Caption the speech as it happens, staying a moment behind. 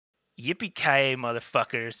Yippee-ki-yay,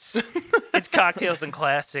 motherfuckers. It's Cocktails and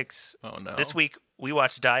Classics. Oh, no. This week, we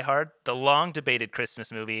watched Die Hard, the long-debated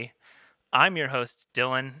Christmas movie. I'm your host,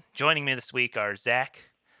 Dylan. Joining me this week are Zach,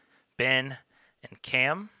 Ben, and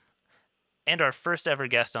Cam. And our first ever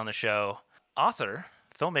guest on the show, author,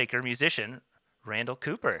 filmmaker, musician, Randall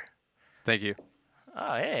Cooper. Thank you.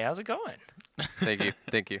 Oh, hey, how's it going? Thank you.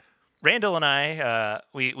 Thank you. Randall and I,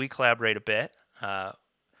 we collaborate a bit.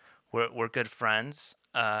 We're good friends.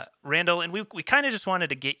 Randall, and we kind of just wanted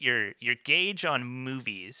to get your gauge on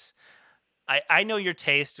movies. I know your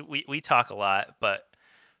taste. We talk a lot, but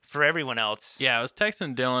for everyone else. Yeah, I was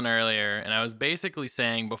texting Dylan earlier, and I was basically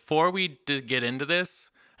saying before we get into this,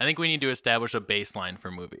 I think we need to establish a baseline for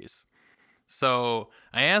movies. So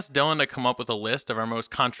I asked Dylan to come up with a list of our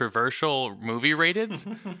most controversial movie rated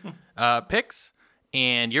picks,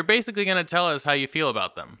 and you're basically going to tell us how you feel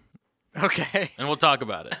about them. Okay. And we'll talk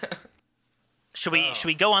about it. Should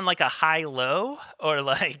we go on like a high-low or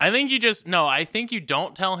like? I think you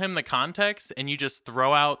don't tell him the context and you just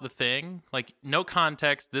throw out the thing. Like, no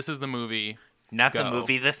context, this is the movie. Not Go. the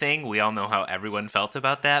movie, The Thing. We all know how everyone felt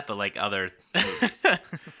about that, but like other movies.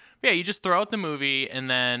 Yeah, you just throw out the movie and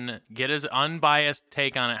then get his unbiased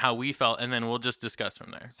take on it, how we felt, and then we'll just discuss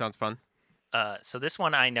from there. Sounds fun. So this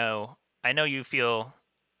one I know you feel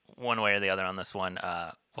one way or the other on this one.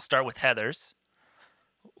 We'll start with Heathers.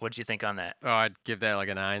 What'd you think on that? Oh, I'd give that like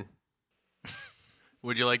a 9.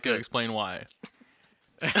 Would you like to explain why?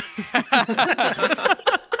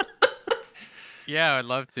 Yeah, I'd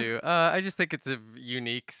love to. I just think it's a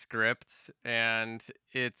unique script, and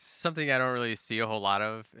it's something I don't really see a whole lot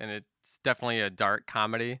of, and it's definitely a dark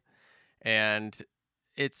comedy, and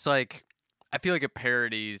it's like, I feel like it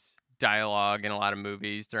parodies dialogue in a lot of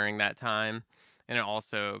movies during that time, and it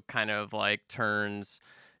also kind of like turns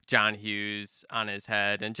John Hughes on his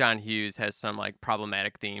head, and John Hughes has some like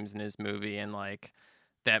problematic themes in his movie, and like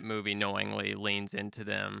that movie knowingly leans into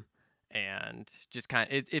them. And just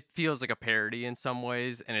kind of, it feels like a parody in some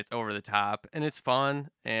ways, and it's over the top, and it's fun,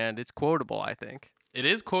 and it's quotable, I think. It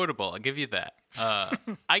is quotable. I'll give you that.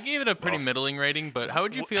 I gave it a pretty middling rating, but how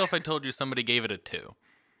would you feel if I told you somebody gave it a 2?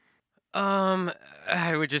 I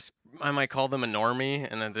might call them a normie,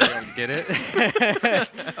 and then they don't get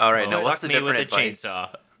it. All right, Well, now what's the fuck me with different a advice?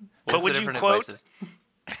 chainsaw. But would you quote?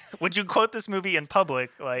 Would you quote this movie in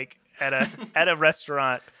public, like at a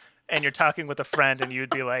restaurant, and you're talking with a friend, and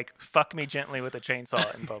you'd be like, "Fuck me gently with a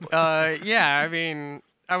chainsaw" in public? Yeah, I mean,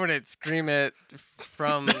 I wouldn't scream it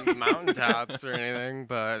from mountaintops or anything,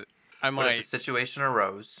 but I But if the might. situation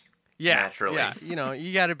arose, Yeah, naturally. yeah,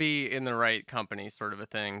 you got to be in the right company, sort of a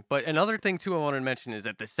thing. But another thing too, I wanted to mention is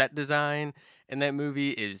that the set design in that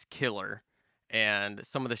movie is killer, and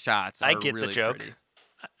some of the shots are I get really the joke. pretty.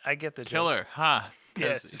 I get the joke. Killer, ha.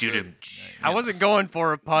 Yes. Dude, I wasn't going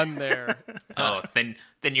for a pun there. Oh, then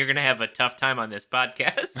you're gonna have a tough time on this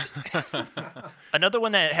podcast. Another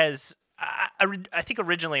one that has, I think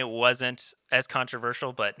originally it wasn't as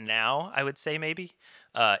controversial, but now I would say maybe,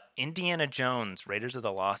 Indiana Jones, Raiders of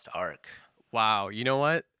the Lost Ark. Wow, you know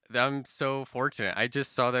what? I'm so fortunate. I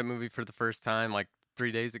just saw that movie for the first time like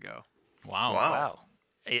 3 days ago. Wow. Wow.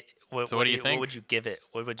 So what do you think? What would you give it?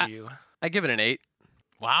 What would you? I give it an 8.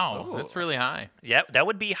 Wow. Ooh. That's really high. Yeah, that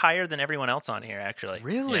would be higher than everyone else on here, actually.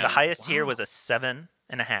 Really? The highest here Wow. was a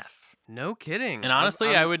 7.5. No kidding. And honestly,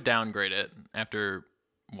 I'm- I would downgrade it after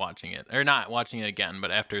watching it. Or not watching it again,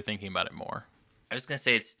 but after thinking about it more. I was gonna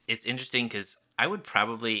say it's interesting because I would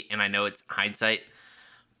probably, and I know it's hindsight,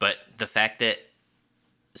 but the fact that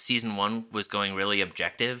season 1 was going really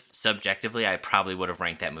subjectively, I probably would have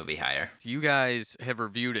ranked that movie higher. You guys have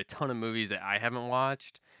reviewed a ton of movies that I haven't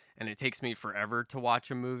watched, and it takes me forever to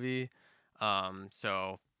watch a movie.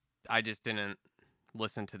 So I just didn't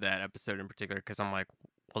listen to that episode in particular because I'm like,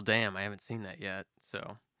 well, damn, I haven't seen that yet.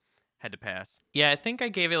 So had to pass. Yeah, I think I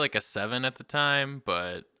gave it like a 7 at the time,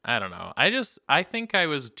 but I don't know. I think I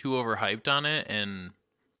was too overhyped on it, and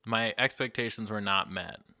my expectations were not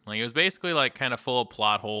met. Like, it was basically like kind of full of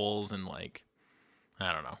plot holes and like,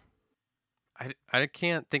 I don't know. I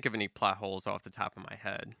can't think of any plot holes off the top of my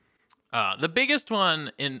head. The biggest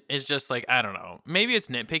one is just like, I don't know, maybe it's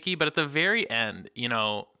nitpicky, but at the very end,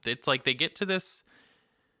 it's like they get to this,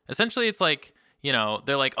 essentially it's like,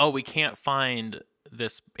 they're like, oh, we can't find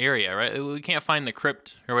this area, right? We can't find the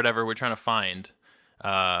crypt or whatever we're trying to find.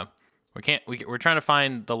 We're trying to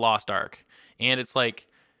find the Lost Ark. And it's like,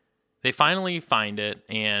 they finally find it,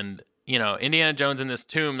 and Indiana Jones in this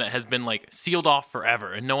tomb that has been like sealed off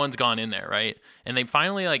forever and no one's gone in there, right? And they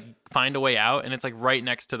finally like find a way out, and it's like right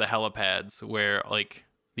next to the helipads where like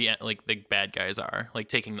the bad guys are like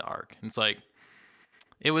taking the Ark. And it's like,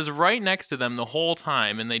 It was right next to them the whole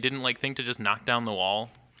time, and they didn't like think to just knock down the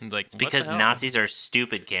wall. And like, It's because Nazis are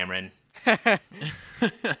stupid, Cameron.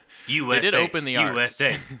 USA. They did open the ark.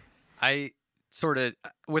 USA. I sort of,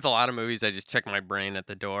 with a lot of movies, I just check my brain at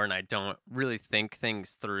the door and I don't really think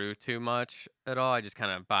things through too much at all. I just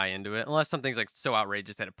kind of buy into it, unless something's like so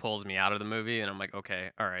outrageous that it pulls me out of the movie and I'm like, okay,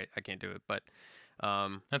 all right, I can't do it. But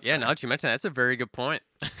That's yeah, fair. now that you mention that, that's a very good point.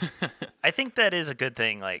 I think that is a good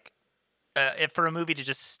thing. Like, if for a movie to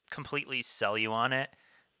just completely sell you on it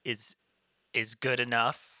is good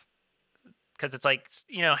enough, because it's like,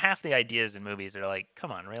 you know, half the ideas in movies are like,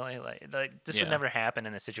 come on, really, like this would Yeah. never happen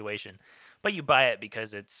in this situation, but you buy it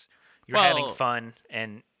because you're having Well- fun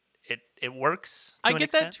and it works. To I an get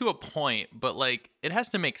extent. that to a point, but like it has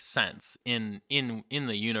to make sense in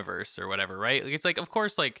the universe or whatever, right? Like, it's like, of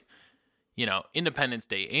course, like, you know, Independence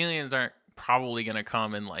Day, aliens aren't probably gonna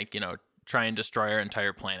come and like, you know, try and destroy our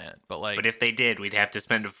entire planet, but like, But if they did, we'd have to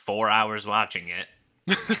spend 4 hours watching it.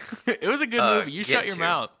 it was a good movie. You get shut your to.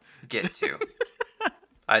 mouth. Get to.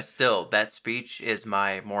 That speech is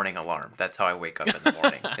my morning alarm. That's how I wake up in the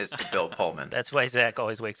morning, is to Bill Pullman. That's why Zach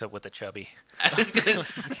always wakes up with a chubby. I was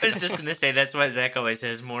just gonna say that's why Zach always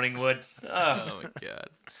says morning wood. Oh. Oh my god.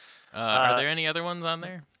 Are there any other ones on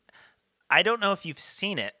there? I don't know if you've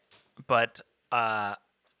seen it, but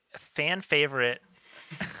fan favorite.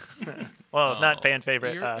 Well, not fan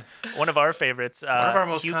favorite. you're- One of our favorites. One of our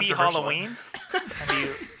most Hubie controversial. Halloween.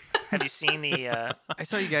 Have you seen the? I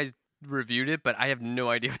saw you guys reviewed it, but I have no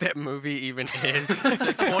idea what that movie even is. It's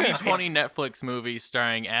a 2020 Netflix movie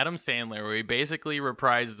starring Adam Sandler where he basically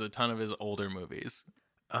reprises a ton of his older movies.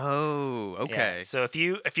 Oh, Yeah, okay. so if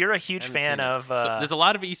you're a huge Haven't fan seen it. of, So there's a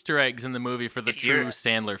lot of Easter eggs in the movie for the If you're- true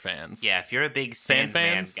Sandler fans. Yeah, if you're a big Sand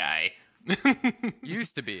Sandman fans? guy,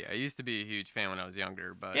 Used to be. I used to be a huge fan when I was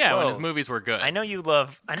younger, but Yeah, when his Whoa. movies were good. I know you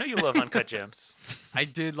love Uncut Gems. I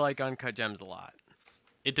did like Uncut Gems a lot.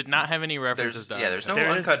 It did not have any references to There's no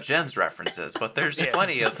There is- Uncut Gems references, but there's Yes.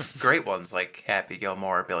 plenty of great ones like Happy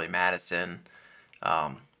Gilmore, Billy Madison,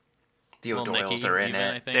 the Little O'Doyles Nicky, are in even,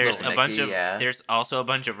 I it. think. there's Little a bunch Nicky, of yeah. there's also a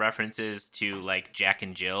bunch of references to like Jack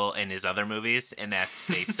and Jill and his other movies, and that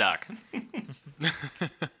they suck.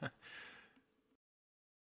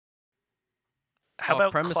 How Well,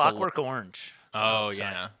 about premise Clockwork Orange? Oh,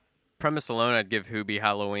 sorry. yeah. Premise alone, I'd give Hubie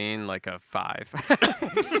Halloween like a 5.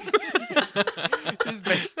 Just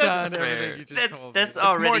based That's on fair. everything you just told That's me.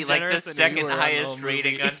 already more like the generous than you second were on the highest whole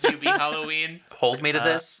rating movie. on Hubie Halloween. Hold me to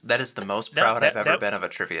this. That is the most that- proud I've that- ever that- been of a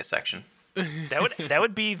trivia section. That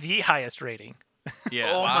would be the highest rating.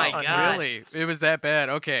 Yeah. Oh my Wow, god! Really? It was that bad?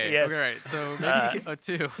 Okay. Yes. All right. So maybe a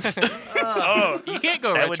 2. Oh, You can't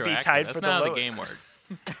go That would retroactive. be tied That's for the not how the lowest. game works.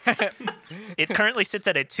 it currently sits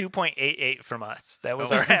at a 2.88 from us. That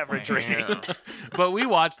was our average rating. But we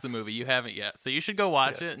watched the movie. You haven't yet. So you should go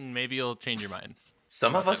watch it and maybe you'll change your mind.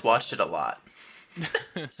 Some of us watched it a lot.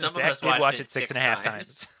 Some of Zach us did watch it it 6.5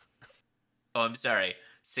 times. Oh, I'm sorry,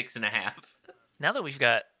 6.5. Now that we've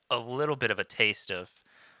got a little bit of a taste of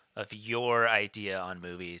your idea on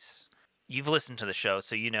movies, you've listened to the show,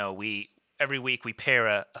 so you know every week we pair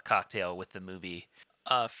a cocktail with the movie.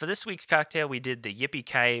 For this week's cocktail, we did the Yippee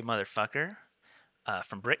Ki Motherfucker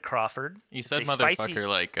from Britt Crawford. You It's said a motherfucker spicy-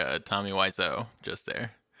 like Tommy Wiseau just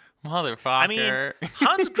there. Motherfucker. I mean,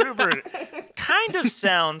 Hans Gruber kind of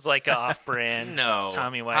sounds like an off-brand No,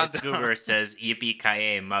 Tommy Hans Wiseau. Gruber says "Yippee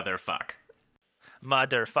ki motherfuck."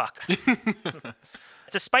 Motherfucker.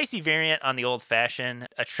 It's a spicy variant on the old fashioned,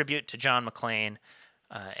 a tribute to John McClane,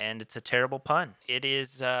 and it's a terrible pun. It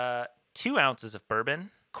is 2 ounces of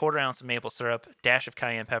bourbon, quarter ounce of maple syrup, a dash of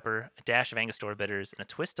cayenne pepper, a dash of Angostura bitters, and a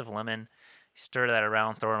twist of lemon. Stir that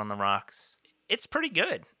around, throw it on the rocks. It's pretty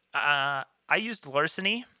good. I used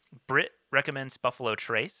Larceny. Britt recommends Buffalo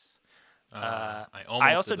Trace. I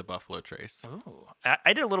almost also- did the Buffalo Trace. Ooh.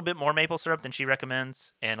 I did a little bit more maple syrup than she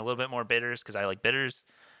recommends, and a little bit more bitters because I like bitters.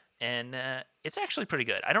 And it's actually pretty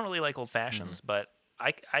good. I don't really like old fashions, but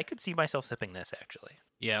I could see myself sipping this actually.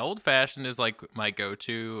 Yeah, old fashioned is like my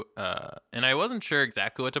go-to, and I wasn't sure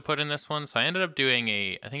exactly what to put in this one, so I ended up doing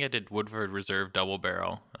I think I did Woodford Reserve Double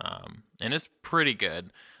Barrel, and it's pretty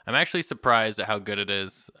good. I'm actually surprised at how good it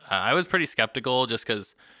is. I was pretty skeptical just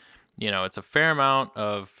because, it's a fair amount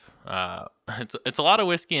of, it's a lot of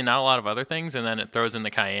whiskey and not a lot of other things, and then it throws in the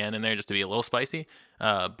cayenne in there just to be a little spicy.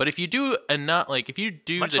 But if you do enough, like if you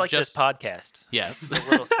do Much the like just this podcast. yes, It's a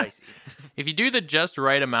little spicy. if you do the just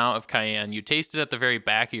right amount of cayenne, you taste it at the very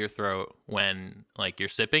back of your throat when like you're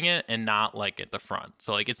sipping it and not like at the front.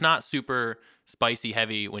 So like it's not super spicy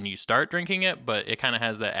heavy when you start drinking it, but it kind of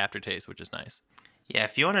has that aftertaste, which is nice. Yeah,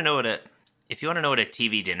 if you want to know If you want to know what a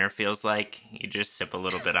TV dinner feels like, you just sip a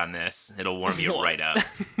little bit on this. It'll warm you right up.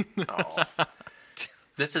 Oh.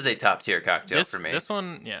 This is a top tier cocktail for me. This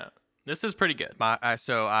one, yeah. This is pretty good.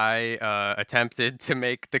 I attempted to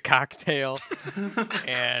make the cocktail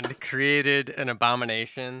and created an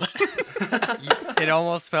abomination. It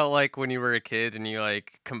almost felt like when you were a kid and you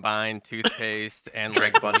like combined toothpaste and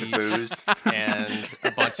Drank like a bunch of booze. and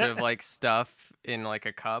a bunch of like stuff in like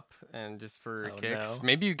a cup and just for Oh, kicks. no.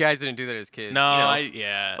 Maybe you guys didn't do that as kids. No, you know?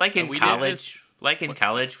 yeah. Like in We did this- college. Like in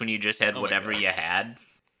college when you just had Oh my whatever God. you had.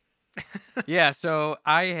 Yeah, so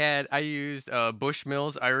I used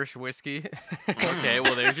Bushmills Irish whiskey. Okay,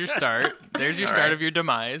 well, there's your start. There's your All start right. of your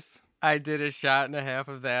demise. I did a shot and a half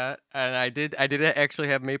of that, and I did actually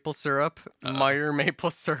have maple syrup, Meyer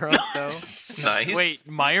maple syrup though. Nice. Wait,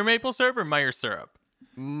 Meyer maple syrup or Meyer syrup?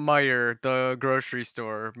 Meyer, the grocery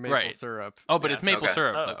store maple Right. syrup. Oh, but it's Yes. maple Okay.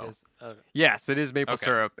 syrup Oh, though. it is. Okay. Yes, it is maple Okay.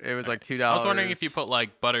 syrup. It was like $2. I was wondering if you put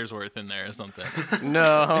like Buttersworth in there or something.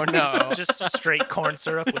 No, no. Just straight corn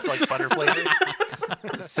syrup with like butter flavor.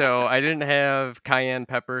 So I didn't have cayenne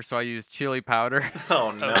pepper, so I used chili powder.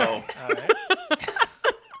 Oh no. All right.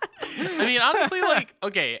 I mean, honestly, like,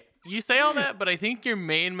 okay, you say all that, but I think your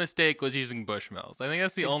main mistake was using Bushmills. I think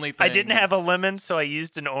that's the only thing. I didn't have a lemon, so I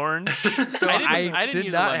used an orange. So I didn't did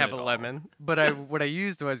use a not lemon have at a all. lemon, but what I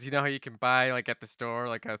used was, you know how you can buy like at the store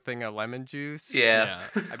like a thing of lemon juice. Yeah.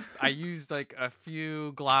 I used like a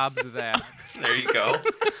few globs of that. There you go.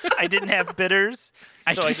 I didn't have bitters,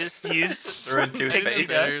 so I just used Threw in I didn't pixie have toothpaste.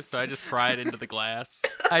 bitters, dust. so I just cried into the glass.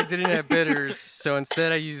 I didn't have bitters, so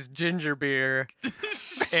instead I used ginger beer.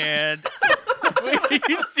 And Wait, are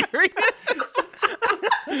you serious?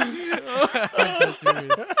 I'm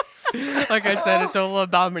serious. Like I said, a total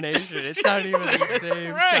abomination. It's not even the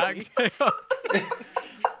same Christ. cocktail.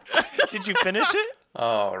 Did you finish it?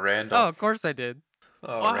 Oh, Randall. Oh, of course I did.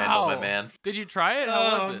 Oh, Randall, my Wow. man. Did you try it?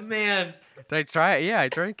 How was it? man. Did I try it? Yeah, I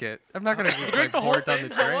drank it. I'm not gonna just You drank like the whole pour it down thing?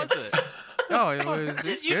 the How drain. was it? No, it was. Did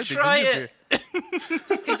It's you good. The try ginger it?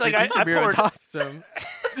 beer- He's the like, ginger I beer was poured. awesome.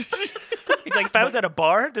 He's like, if I was at a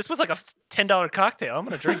bar, this was like a $10 cocktail. I'm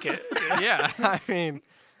gonna drink it. Yeah, I mean,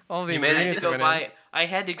 all the You made it ingredients to went in. I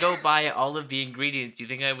had to go buy all of the ingredients. You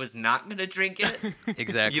think I was not gonna drink it?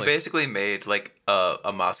 Exactly. You basically made like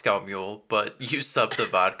a Moscow Mule, but you subbed the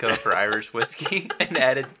vodka for Irish whiskey and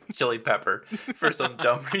added chili pepper for some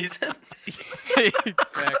dumb reason.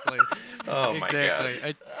 exactly. Oh my Exactly.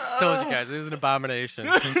 god. I told you guys it was an abomination.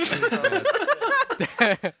 It was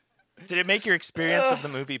bad. Did it make your experience of the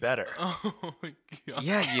movie better? Oh my god.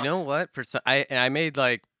 Yeah, you know what? For some, I made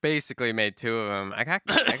like basically made two of them. I got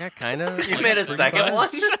kind of. You made a second one?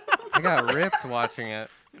 I got ripped watching it.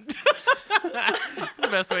 That's the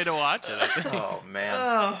best way to watch it. I think. Oh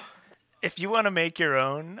man. If you want to make your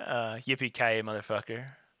own yippee ki motherfucker,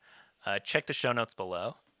 check the show notes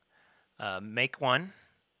below. Make one.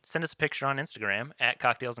 Send us a picture on Instagram at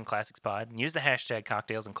Cocktails and Classics Pod and use the hashtag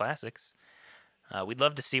Cocktails and Classics. We'd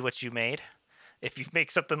love to see what you made. If you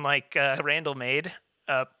make something like Randall made,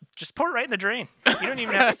 just pour it right in the drain. You don't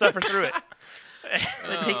even have to suffer through it.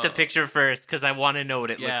 I'm gonna take the picture first because I want to know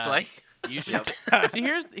what it looks Yeah. like. You should. See,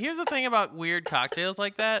 here's the thing about weird cocktails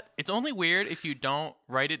like that. It's only weird if you don't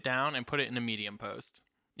write it down and put it in a Medium post.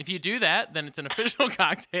 If you do that, then it's an official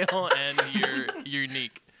cocktail and you're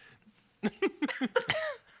unique.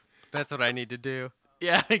 That's what I need to do.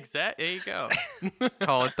 Yeah, exactly. There you go.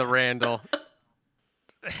 Call it the Randall.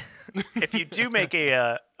 If you do make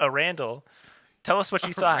a Randall, tell us what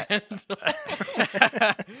you thought. I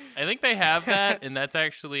think they have that, and that's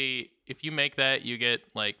actually, if you make that, you get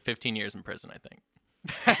like 15 years in prison, I think.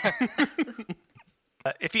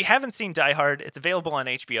 If you haven't seen Die Hard, it's available on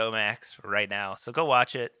HBO Max right now. So go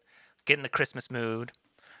watch it. Get in the Christmas mood.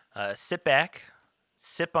 Sit back,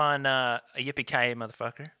 sip on a yippee ki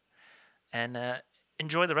motherfucker, and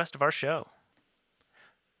enjoy the rest of our show.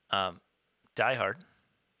 Die Hard.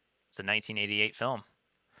 It's a 1988 film,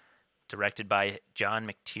 directed by John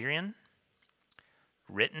McTiernan,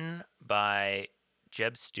 written by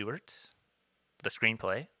Jeb Stewart. The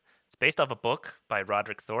screenplay. It's based off a book by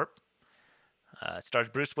Roderick Thorpe. It stars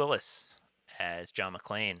Bruce Willis as John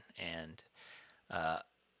McClane and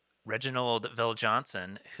Reginald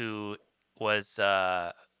VelJohnson, who was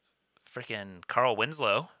freaking Carl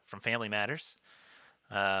Winslow from Family Matters.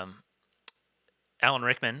 Alan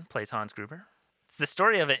Rickman plays Hans Gruber. It's the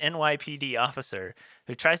story of an NYPD officer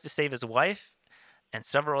who tries to save his wife and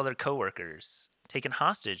several other coworkers taken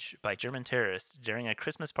hostage by German terrorists during a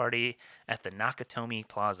Christmas party at the Nakatomi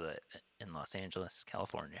Plaza in Los Angeles,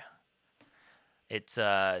 California. It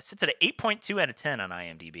sits at an 8.2 out of 10 on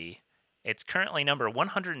IMDb. It's currently number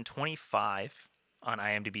 125 on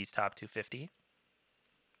IMDb's Top 250.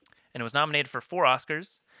 And it was nominated for 4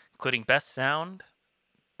 Oscars, including Best Sound,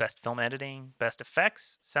 Best Film Editing, Best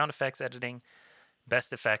Effects, Sound Effects Editing,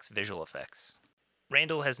 Best Effects, Visual Effects.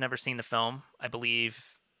 Randall has never seen the film. I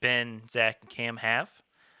believe Ben, Zach, and Cam have.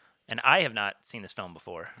 And I have not seen this film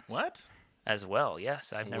before What? as well.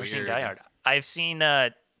 Yes, I've never seen Weird. Die Hard. I've seen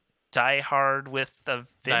Die Hard with a Vengeance.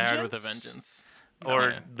 Die Hard with a Vengeance. Or Oh,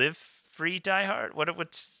 yeah. Live Free Die Hard. What?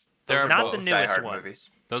 Which? They're Those are not both the Die newest Hard one. movies.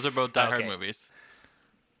 Those are both Die Hard Okay. movies.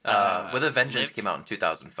 With a Vengeance Live- came out in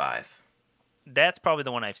 2005. That's probably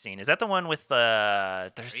the one I've seen. Is that the one with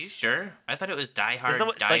Are there's you sure? I thought it was Die Hard, the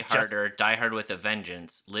one- Die like, just- Harder, Die Hard with a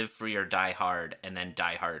Vengeance, Live Free or Die Hard, and then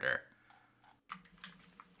Die Harder.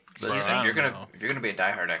 Listen, I if you're don't gonna know. if you're gonna be a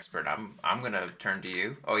Die Hard expert, I'm gonna turn to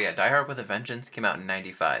you. Oh yeah, Die Hard with a Vengeance came out in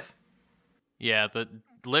 '95. Yeah, the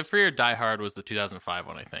Live Free or Die Hard was the 2005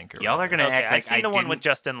 one, I think. Or Y'all are whatever. gonna Okay, act I've like seen I the one with didn't-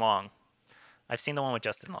 Justin Long. I've seen the one with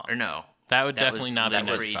Justin Long. or no. That would That definitely was not be Live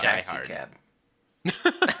That was Free, next Die time. Taxi Hard. Cab.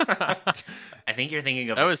 I think you're thinking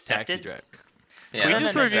of That was Accepted. Taxi Driver. Yeah, we no,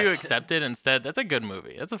 just no, no, review no. Accepted instead. That's a good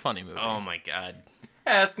movie. That's a funny movie. Oh my god.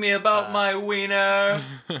 Ask me about my wiener.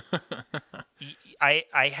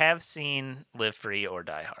 I have seen Live Free or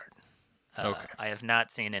Die Hard. Okay. I have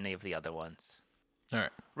not seen any of the other ones. All right.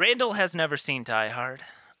 Randall has never seen Die Hard,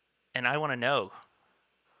 and I want to know,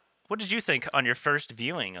 what did you think on your first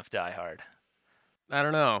viewing of Die Hard? I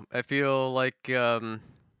don't know. I feel like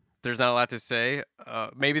there's not a lot to say.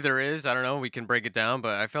 Maybe there is. I don't know. We can break it down,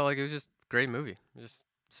 but I felt like it was just a great movie. Just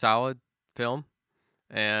solid film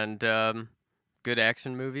and good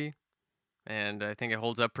action movie. And I think it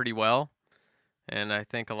holds up pretty well. And I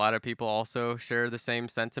think a lot of people also share the same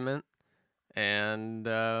sentiment. And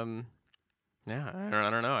yeah, I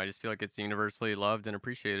don't know. I just feel like it's universally loved and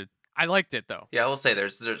appreciated. I liked it though. Yeah, I will say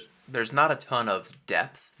there's not a ton of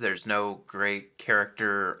depth. There's no great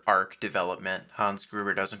character arc development. Hans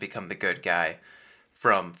Gruber doesn't become the good guy.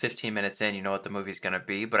 From 15 minutes in, you know what the movie's gonna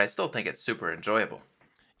be, but I still think it's super enjoyable.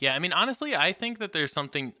 Yeah, I mean, honestly, I think that there's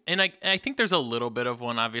something, and I think there's a little bit of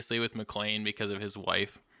one, obviously, with McClane because of his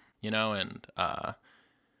wife, and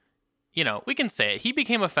we can say it. He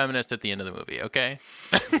became a feminist at the end of the movie, okay?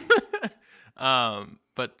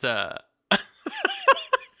 But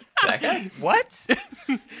That guy? What?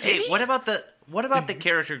 Hey, what about the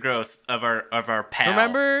character growth of our pal?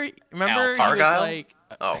 remember he was Argyle? like,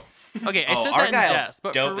 Oh, okay, I Oh, said that in Argyle, jest,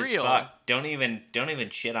 but dope for as real, fuck. Don't even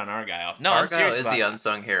shit on Argyle. No, I'm Argyle serious is about the it.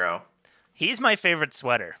 unsung hero. He's my favorite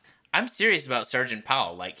sweater. I'm serious about Sergeant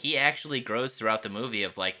Powell. Like, he actually grows throughout the movie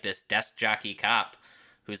of like this desk jockey cop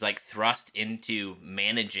who's like thrust into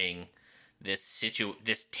managing this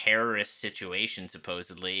terrorist situation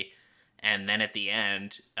supposedly, and then at the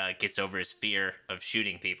end gets over his fear of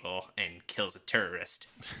shooting people and kills a terrorist.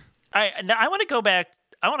 I want to go back.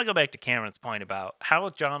 I want to go back to Cameron's point about how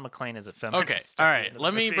John McClane is a feminist. okay, at all the right, end of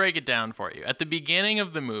let the me movie. break it down for you. At the beginning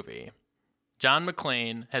of the movie, John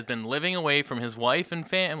McClane has been living away from his wife and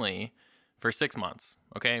family for 6 months.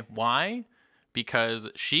 Okay, why? Because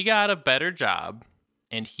she got a better job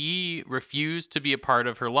and he refused to be a part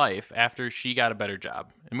of her life after she got a better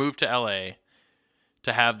job and moved to LA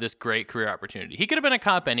to have this great career opportunity. He could have been a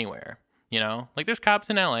cop anywhere, like there's cops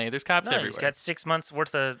in LA, there's cops No, everywhere. he's got 6 months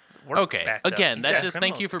worth of work. Okay, backed up. again, He's that got just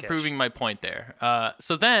thank you criminals for to catch. proving my point there.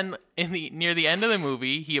 So then, near the end of the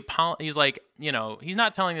movie, he's like, he's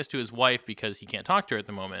not telling this to his wife because he can't talk to her at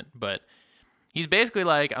the moment, but he's basically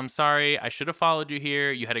like, I'm sorry, I should have followed you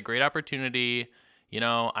here. You had a great opportunity.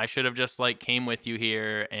 I should have just like came with you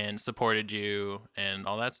here and supported you and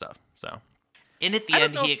all that stuff. So And at the I don't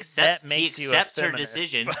end, know he if accepts that makes you a her feminist,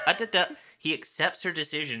 decision. He accepts her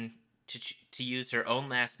decision to use her own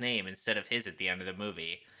last name instead of his at the end of the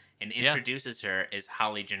movie, and Yeah. introduces her as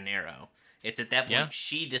Holly Gennaro. It's at that point Yeah.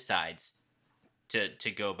 she decides to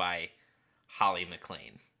go by Holly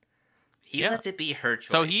McClane. He Yeah. lets it be her choice.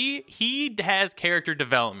 So he has character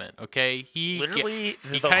development. Okay, he Literally,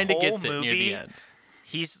 he the kind of whole gets it near movie, the end.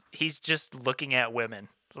 He's just looking at women,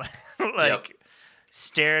 Yep.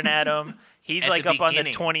 staring at them. He's At like the up on the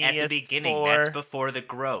beginning- 20th At the beginning, floor. that's before the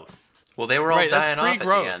growth. Well, they were all Right, that's dying off at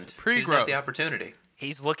pre-growth, the end. He didn't pre-growth. have the opportunity.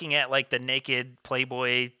 He's looking at like the naked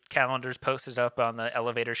Playboy calendars posted up on the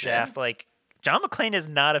elevator shaft. Like John McClane is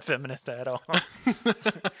not a feminist at all.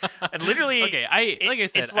 And literally, Okay, like I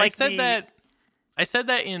said, it's like I said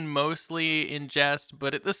that in mostly in jest,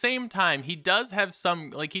 but at the same time, he does have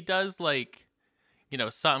some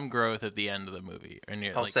some growth at the end of the movie. Or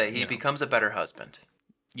near, I'll say he you know. becomes a better husband.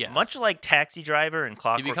 Yes. Much like Taxi Driver and he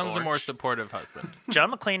Clockwork becomes Orange, a more supportive husband.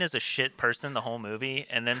 John McClane is a shit person the whole movie,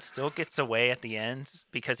 and then still gets away at the end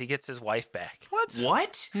because he gets his wife back.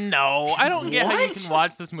 What? No, I don't get how you What? can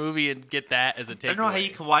watch this movie and get that as a takeaway. I don't know how you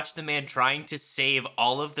can watch the man trying to save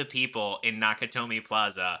all of the people in Nakatomi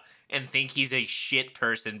Plaza and think he's a shit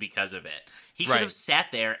person because of it. He could Right. have sat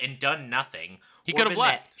there and done nothing. He or could have been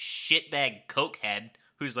left. that shitbag cokehead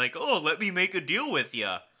who's like, "Oh, let me make a deal with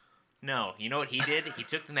you." No, you know what he did? He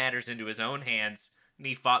took the matters into his own hands and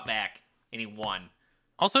he fought back and he won.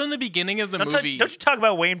 Also, in the beginning of the Don't movie, you talk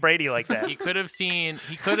about Wayne Brady like that. he could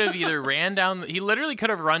have either ran down. He literally could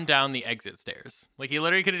have run down the exit stairs. Like he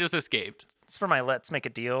literally could have just escaped. It's for my Let's Make a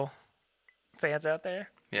Deal fans out there.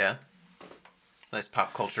 Yeah. Nice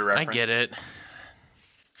pop culture reference. I get it.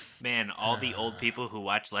 Man, all the old people who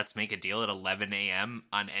watch Let's Make a Deal at 11 a.m.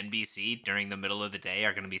 on NBC during the middle of the day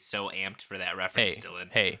are going to be so amped for that reference,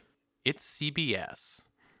 Dylan. Hey, it's CBS.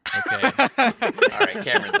 Okay. All right,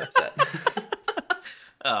 Cameron's upset.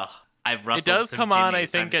 Oh, I've It rustled does some come on, I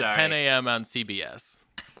jimmies, think, I'm at sorry. 10 a.m. on CBS.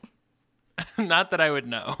 Not that I would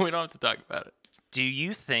know. We don't have to talk about it. Do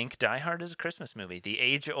you think Die Hard is a Christmas movie? The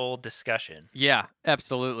age-old discussion. Yeah,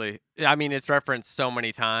 absolutely. I mean, it's referenced so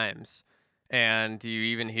many times, and you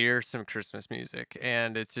even hear some Christmas music,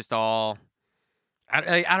 and it's just all.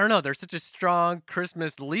 I don't know. There's such a strong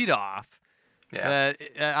Christmas lead off Yeah. that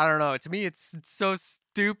I don't know. To me, it's so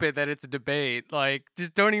stupid that it's a debate. Like,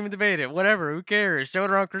 just don't even debate it. Whatever. Who cares? Show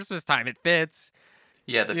it around Christmas time. It fits.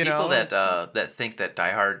 Yeah, the You people know, that think that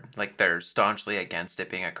Die Hard, like, they're staunchly against it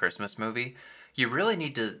being a Christmas movie, you really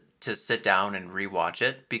need to sit down and rewatch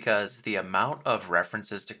it, because the amount of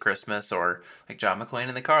references to Christmas, or like John McClane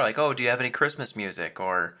in the car, like, "Oh, do you have any Christmas music?"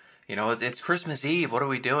 Or, you know, it's Christmas Eve. What are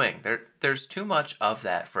we doing? There's too much of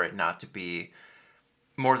that for it not to be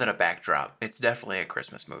more than a backdrop. It's definitely a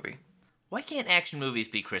Christmas movie. Why can't action movies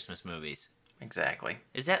be Christmas movies? Exactly.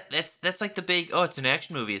 Is that's like the big, oh, it's an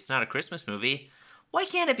action movie, it's not a Christmas movie. Why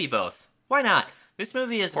can't it be both? Why not? This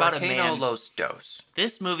movie is about a Volcano man. Los Dos.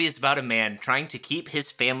 This movie is about a man trying to keep his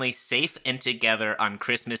family safe and together on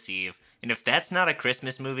Christmas Eve. And if that's not a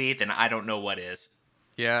Christmas movie, then I don't know what is.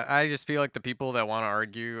 Yeah, I just feel like the people that want to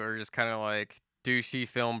argue are just kind of like douchey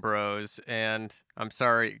film bros. And I'm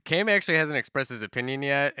sorry, Cam actually hasn't expressed his opinion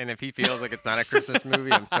yet. And if he feels like it's not a Christmas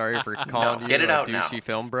movie, I'm sorry for calling you get it a out now. douchey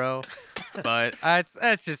film bro. But it's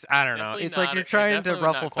just, I don't know. Definitely It's like not- you're I trying to definitely would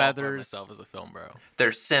not ruffle qualify feathers. myself as a film bro.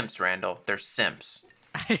 They're simps, Randall. They're simps.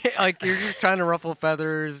 Like you're just trying to ruffle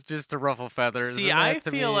feathers just to ruffle feathers. See, and I that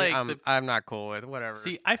to feel me, like I'm not cool with whatever.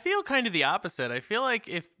 See, I feel kind of the opposite. I feel like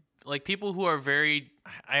if like people who are very,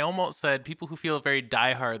 I almost said people who feel very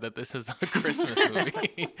diehard that this is a Christmas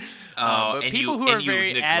movie. But and people you- who are and you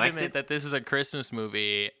very neglect adamant it? that this is a Christmas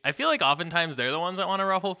movie, I feel like oftentimes they're the ones that want to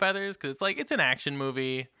ruffle feathers because it's like it's an action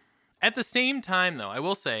movie. At the same time, though, I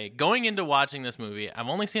will say, going into watching this movie, I've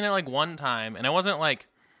only seen it like one time, and I wasn't like,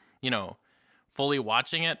 you know, fully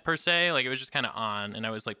watching it per se. Like it was just kind of on, and I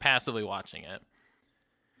was like passively watching it.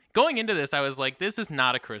 Going into this, I was like, this is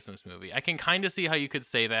not a Christmas movie. I can kind of see how you could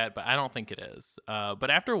say that, but I don't think it is. But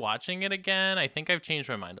after watching it again, I think I've changed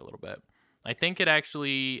my mind a little bit. I think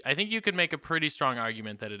you could make a pretty strong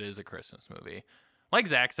argument that it is a Christmas movie. Like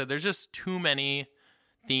Zach said, there's just too many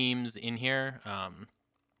themes in here,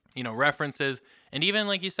 you know, references. And even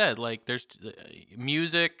like you said, like there's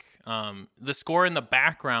music, the score in the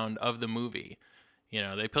background of the movie. You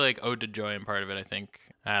know, they play like Ode to Joy in part of it, I think.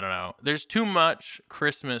 I don't know. There's too much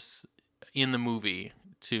Christmas in the movie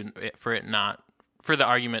for the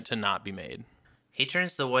argument to not be made. He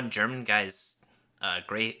turns the one German guy's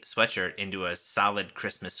gray sweatshirt into a solid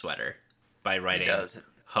Christmas sweater by writing does.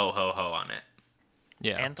 ho ho ho on it.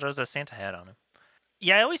 Yeah. And throws a Santa hat on him.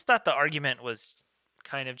 Yeah, I always thought the argument was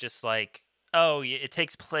kind of just like, oh, it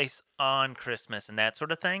takes place on Christmas and that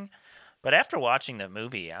sort of thing. But after watching the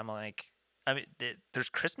movie, I'm like, I mean, there's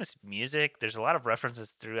Christmas music. There's a lot of references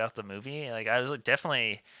throughout the movie. Like, I was like,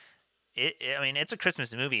 definitely, I mean, it's a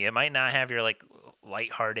Christmas movie. It might not have your like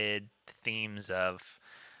lighthearted themes of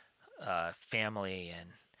family and,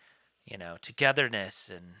 you know, togetherness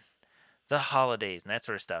and the holidays and that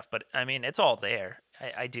sort of stuff. But I mean, it's all there.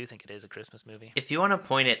 I do think it is a Christmas movie. If you want to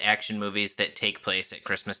point at action movies that take place at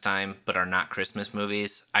Christmas time but are not Christmas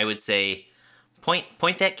movies, I would say point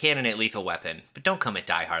that cannon at Lethal Weapon, but don't come at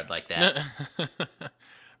Die Hard like that.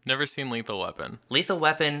 Never seen Lethal Weapon. Lethal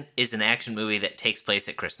Weapon is an action movie that takes place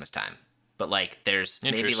at Christmas time. But like there's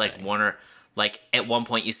maybe like Interesting. one or like at one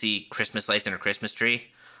point you see Christmas lights in a Christmas tree,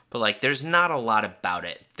 but like there's not a lot about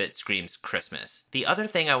it that screams Christmas. The other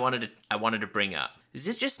thing I wanted to bring up, is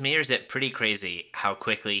it just me or is it pretty crazy how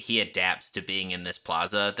quickly he adapts to being in this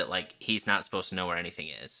plaza that like he's not supposed to know where anything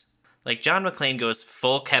is? Like John McClane goes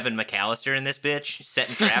full Kevin McAllister in this bitch,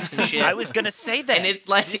 setting traps and shit. I was gonna say that, and it's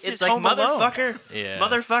like Home Alone.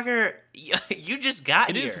 motherfucker, you just got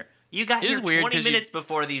here. You got here 20 minutes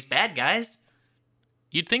before these bad guys.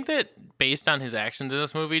 You'd think that based on his actions in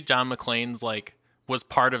this movie, John McClane's like was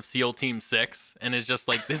part of SEAL Team 6 and is just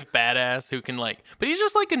like this badass who can like, but he's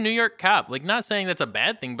just like a New York cop. Like, not saying that's a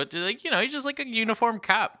bad thing, but like, you know, he's just like a uniformed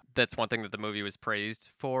cop. That's one thing that the movie was praised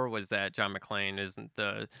for, was that John McClane isn't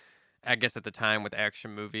I guess at the time with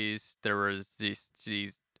action movies, there was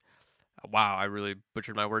these wow, I really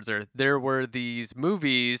butchered my words there. There were these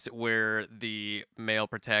movies where the male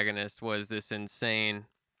protagonist was this insane,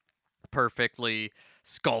 perfectly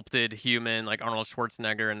sculpted human like Arnold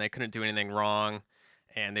Schwarzenegger, and they couldn't do anything wrong,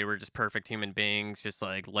 and they were just perfect human beings, just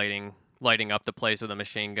like lighting up the place with a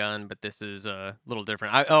machine gun. But this is a little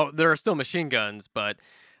different. There are still machine guns, but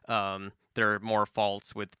there are more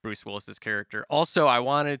faults with Bruce Willis's character. Also, I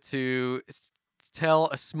wanted to tell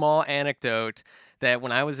a small anecdote that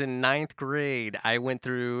when I was in 9th grade, I went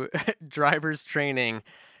through driver's training,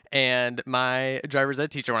 and my driver's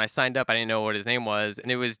ed teacher, when I signed up, I didn't know what his name was,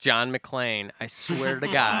 and it was John McClane. I swear to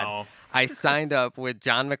God. Wow. I signed up with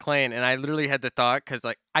John McClane, and I literally had the thought, because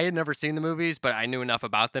like I had never seen the movies, but I knew enough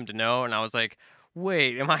about them to know, and I was like,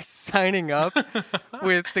 wait, am I signing up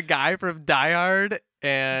with the guy from Die Hard?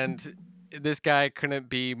 And this guy couldn't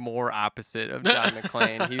be more opposite of John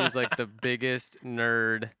McClane. He was like the biggest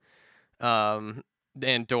nerd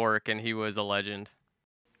and dork, and he was a legend.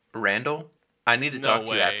 Randall, I need to No talk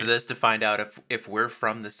to you way. after this to find out if we're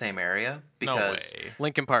from the same area. No Because, way.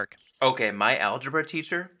 Lincoln Park. okay, my algebra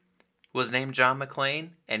teacher was named John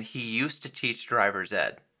McClane, and he used to teach driver's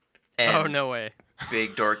ed. And Oh, no way.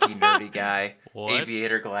 big, dorky, nerdy guy, What?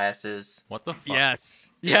 aviator glasses. What the fuck? Yes.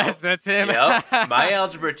 Yes, that's him. Yep, my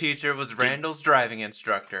algebra teacher was Randall's driving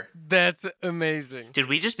instructor. That's amazing. Did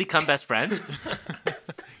we just become best friends?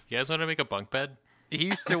 You guys want to make a bunk bed? He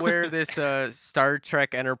used to wear this Star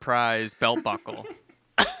Trek Enterprise belt buckle.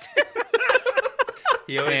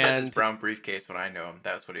 He always had this And- brown briefcase when I knew him.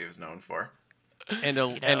 That's what he was known for. And a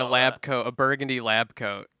lab coat, a burgundy lab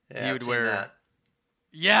coat. Yeah, he I've would seen wear. that.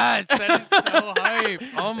 Yes, that is so hype.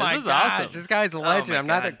 Oh my is gosh, awesome. this guy's a legend. my I'm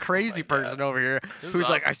not God. that crazy Oh my God. person over here This is who's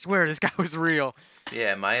like, I awesome. swear this guy was real.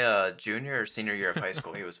 Yeah, my junior or senior year of high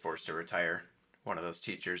school, he was forced to retire. One of those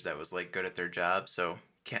teachers that was like good at their job, so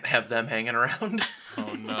can't have them hanging around.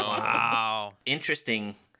 Oh no. Wow.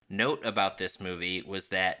 Interesting note about this movie was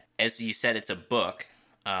that, as you said, it's a book.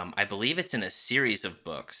 I believe it's in a series of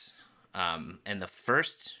books. And the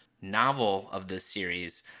first novel of this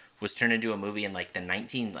series was turned into a movie in like the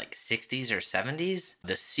 1960s or 70s.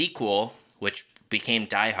 The sequel, which became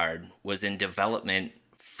Die Hard, was in development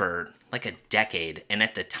for like a decade. And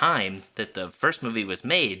at the time that the first movie was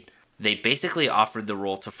made, they basically offered the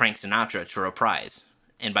role to Frank Sinatra to reprise.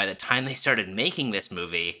 And by the time they started making this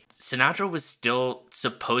movie, Sinatra was still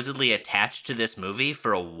supposedly attached to this movie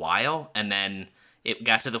for a while. And then it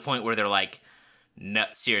got to the point where they're like, no,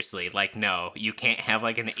 seriously, like, no, you can't have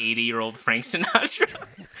like an 80-year-old Frank Sinatra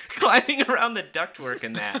climbing around the ductwork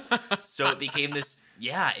in that. So it became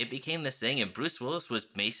this thing. And Bruce Willis was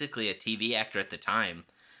basically a TV actor at the time.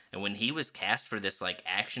 And when he was cast for this like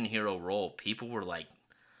action hero role, people were like,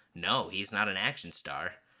 no, he's not an action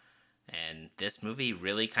star. And this movie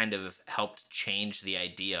really kind of helped change the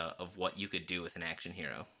idea of what you could do with an action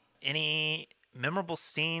hero. Any memorable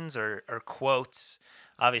scenes or quotes?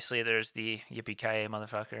 Obviously, there's the yippee-ki-yay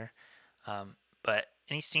motherfucker. But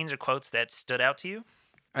any scenes or quotes that stood out to you?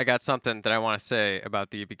 I got something that I want to say about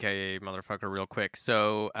the EPKA motherfucker real quick.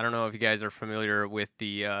 So I don't know if you guys are familiar with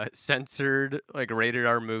the censored, like rated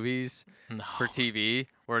R movies No. for TV,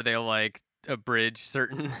 where they'll like abridge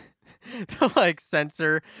certain, they'll like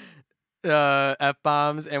censor F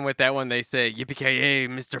bombs, and with that one they say yippee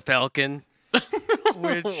Mr. Falcon,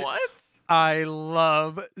 which What? I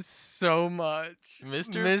love so much.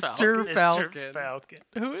 Mr. Falcon. Falcon.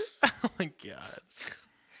 Who is? Oh my god.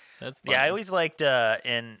 That's funny. Yeah, I always liked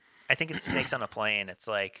in I think it's Snakes on a Plane. It's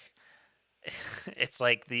like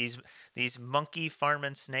these monkey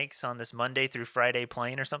farming snakes on this Monday through Friday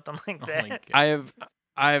plane or something like Oh that. my god.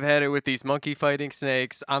 I've had it with these monkey fighting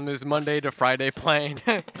snakes on this Monday to Friday plane.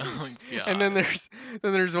 Oh my god. And then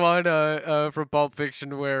there's one from Pulp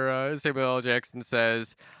Fiction where Samuel L. Jackson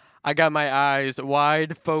says, "I got my eyes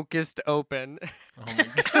wide, focused, open." Oh my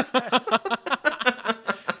god.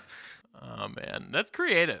 Oh man, that's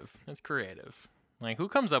creative. That's creative. Like, who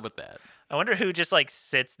comes up with that? I wonder who just like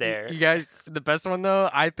sits there. You guys, the best one though,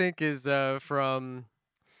 I think, is from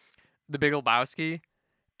The Big Lebowski,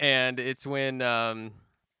 and it's when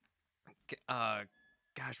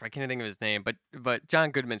gosh, I can't think of his name, but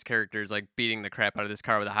John Goodman's character is like beating the crap out of this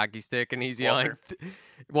car with a hockey stick, and he's yelling,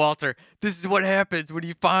 "Walter, this is what happens when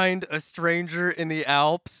you find a stranger in the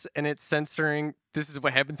Alps," and it's censoring. This is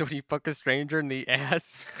what happens when you fuck a stranger in the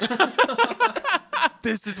ass.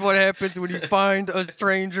 This is what happens when you find a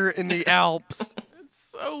stranger in the Alps. It's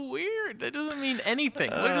so weird. That doesn't mean anything.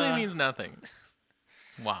 Literally means nothing.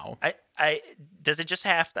 Wow. I does it just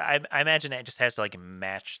have to? I imagine it just has to like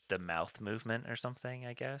match the mouth movement or something.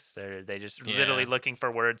 I guess, or are they just literally looking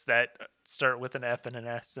for words that start with an F and an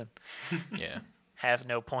S and Yeah. have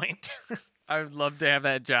no point. I would love to have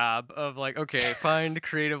that job of like, okay, find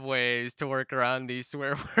creative ways to work around these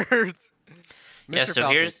swear words. Yeah, Mr. so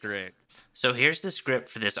Falcon's great. So here's the script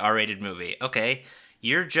for this R-rated movie. Okay,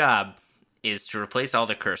 your job is to replace all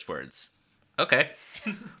the curse words. Okay.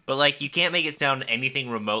 But like you can't make it sound anything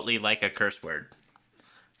remotely like a curse word.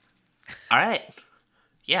 All right.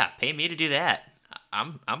 Yeah, pay me to do that.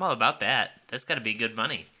 I'm all about that. That's got to be good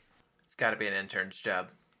money. It's got to be an intern's job.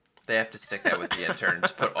 They have to stick that with the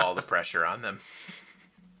interns, put all the pressure on them.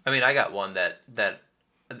 I mean, I got one that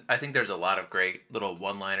I think there's a lot of great little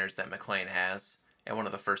one-liners that McClane has, and one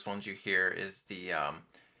of the first ones you hear is the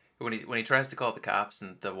when he tries to call the cops,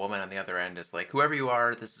 and the woman on the other end is like, "Whoever you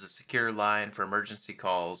are, this is a secure line for emergency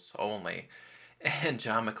calls only." And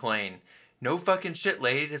John McClane, "No fucking shit,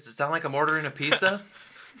 lady. Does it sound like I'm ordering a pizza?"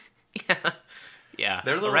 Yeah.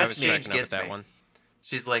 Their little Arrest me. exchange gets that me. one.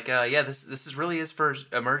 She's like, yeah, this is really is for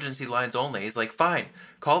emergency lines only. He's like, fine,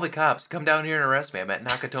 call the cops. Come down here and arrest me. I'm at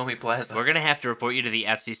Nakatomi Plaza. We're going to have to report you to the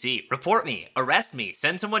FCC. Report me. Arrest me.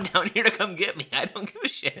 Send someone down here to come get me. I don't give a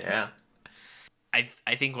shit. Yeah.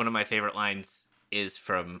 I think one of my favorite lines is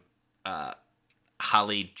from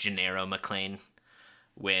Holly Gennaro McClane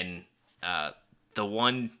when the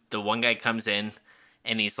one guy comes in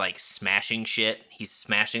and he's like smashing shit. He's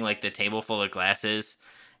smashing like the table full of glasses,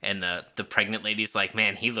 and the pregnant lady's like,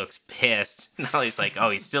 "Man, he looks pissed." And Holly's like, "Oh,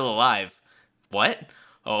 he's still alive." What?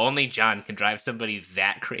 Oh, only John can drive somebody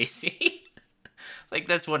that crazy. Like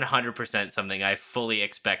that's 100% something I fully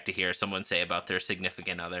expect to hear someone say about their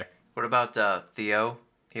significant other. What about Theo?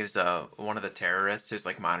 He was one of the terrorists who's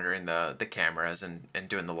like monitoring the cameras and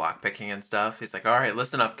doing the lockpicking and stuff. He's like, all right,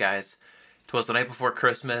 listen up, guys. 'Twas the night before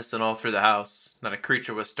Christmas, and all through the house, not a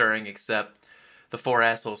creature was stirring except the four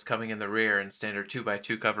assholes coming in the rear in standard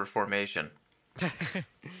 2x2 cover formation.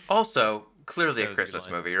 Also, clearly That a was a good Christmas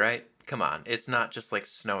line. movie, right? Come on, it's not just like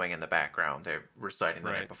snowing in the background. They're reciting the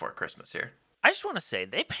Right. night before Christmas here. I just want to say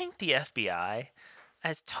they paint the FBI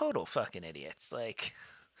as total fucking idiots. Like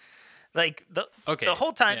the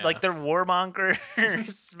whole time, yeah. like they're warmongers.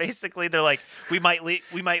 Basically, they're like, we might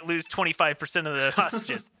lose 25% of the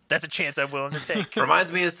hostages. That's a chance I'm willing to take.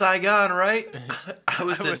 Reminds me of Saigon, right? I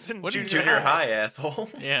was in What did junior you- high, asshole.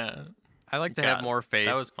 Yeah. I like to God, have more faith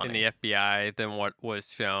that was in funny. the FBI than what was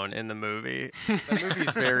shown in the movie. The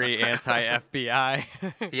movie's very anti-FBI.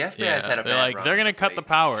 The FBI's Yeah. had a They're bad like, run they're as gonna of cut the late.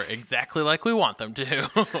 power exactly like we want them to.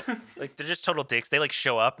 Like they're just total dicks. They like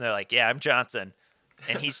show up and they're like, yeah, I'm Johnson,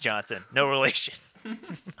 and he's Johnson, no relation.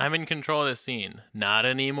 I'm in control of the scene. Not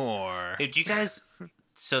anymore. Did you guys?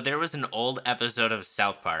 So there was an old episode of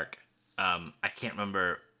South Park. I can't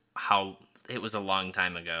remember how. It was a long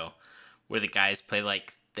time ago, where the guys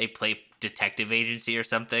they play detective agency or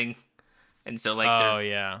something, and so like Oh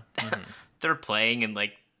yeah. Mhm. they're playing and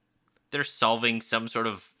like they're solving some sort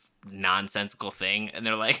of nonsensical thing, and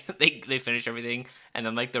they're like they finish everything, and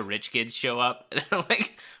then like the rich kids show up and they're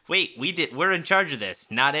like, wait, we're in charge of this.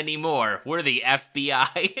 Not anymore, we're the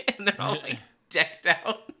FBI. And they're all like decked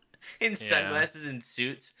out in sunglasses and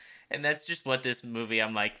suits, and that's just what this movie,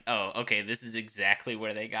 I'm like, oh, okay, this is exactly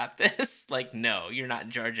where they got this. Like, no, you're not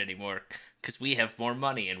in charge anymore because we have more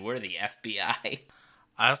money and we're the FBI.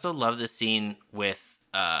 I also love the scene with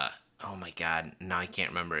oh my god, now I can't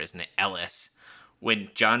remember his name, Ellis. When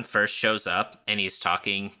John first shows up and he's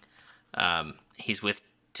talking, he's with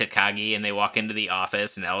Takagi and they walk into the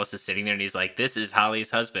office and Ellis is sitting there and he's like, "This is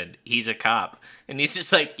Holly's husband. He's a cop." And he's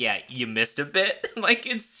just like, "Yeah, you missed a bit." Like,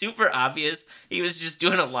 it's super obvious. He was just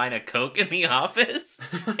doing a line of coke in the office.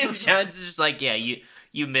 And John's just like, "Yeah,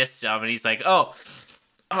 you missed some." And he's like, oh,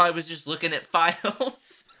 I was just looking at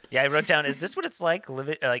files. Yeah, I wrote down, is this what it's like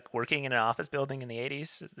working in an office building in the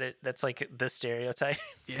 80s? That's like the stereotype.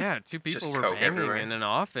 Yeah, two Just people were coke banging everywhere. in an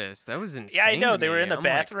office. That was insane. Yeah, I know. to They were me. in the I'm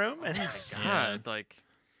like, bathroom. and oh my god, like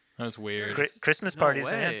That was weird. Christmas No parties,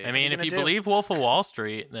 way. man. I I What are mean, if gonna you do? believe Wolf of Wall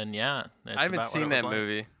Street, then yeah. That's I haven't about what seen it was that like.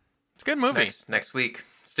 movie. It's a good movie. Next week.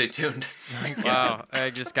 Stay tuned. Wow, I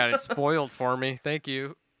just got it spoiled for me. Thank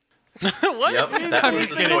you. What? Yep, that was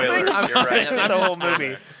the spoiler. You're right. Not the whole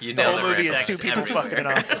movie. You The whole nailed it, movie is Randall. two people fucking in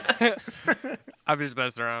office. I'm just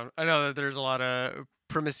messing around. I know that there's a lot of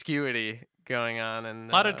promiscuity going on and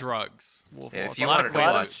A lot of drugs. Wolf And Wall if you Street. wanted to lot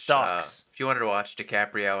of watch, stocks. if you wanted to watch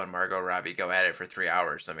DiCaprio and Margot Robbie go at it for 3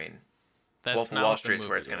 hours, I mean, That's Wolf of not Wall what the Street's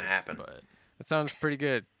where it's movie gonna is, happen. But That sounds pretty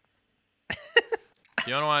good.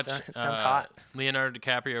 you want to watch Sounds hot. Leonardo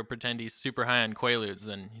DiCaprio pretend he's super high on Quaaludes,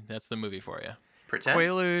 then that's the movie for you. pretend.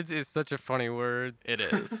 Quaaludes is such a funny word. It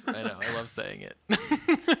is. I know. I love saying it.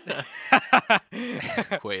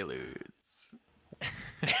 Quaaludes.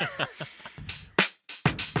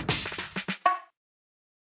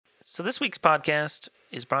 So this week's podcast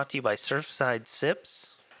is brought to you by Surfside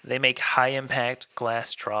Sips. They make high-impact glass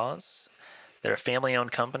straws. They're a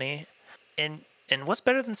family-owned company, and what's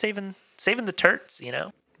better than saving the turds? You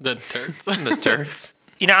know. The turds. The turds.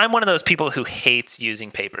 You know, I'm one of those people who hates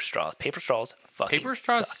using paper straws. Paper straws fucking Paper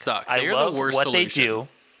straws suck. suck. I They are the love worst what solution. they do.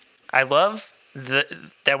 I love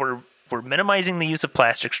that we're minimizing the use of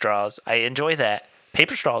plastic straws. I enjoy that.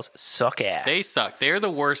 Paper straws suck ass. They suck. They're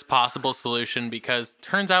the worst possible solution because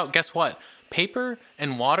turns out, guess what? Paper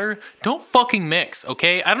and water don't fucking mix,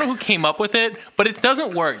 okay? I don't know who came up with it, but it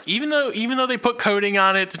doesn't work. Even though they put coating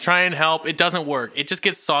on it to try and help, it doesn't work. It just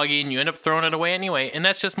gets soggy and you end up throwing it away anyway, and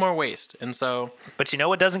that's just more waste. And so, But you know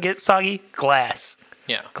what doesn't get soggy? Glass.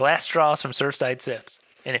 yeah. Glass straws from Surfside Sips.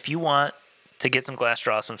 And if you want to get some glass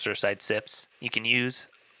straws from Surfside Sips, you can use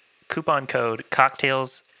coupon code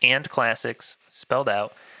cocktails and classics spelled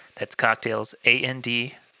out. That's cocktails AND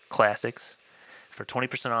classics for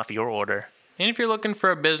 20% off your order. And if you're looking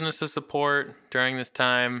for a business to support during this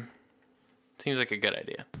time, seems like a good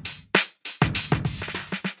idea.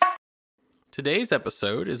 Today's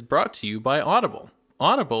episode is brought to you by Audible.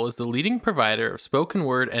 Audible is the leading provider of spoken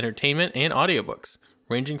word entertainment and audiobooks,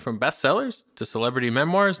 ranging from bestsellers to celebrity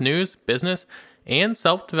memoirs, news, business, and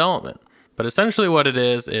self-development. But essentially what it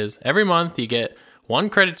is every month you get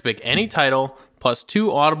one credit to pick any title plus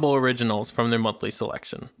 2 Audible originals from their monthly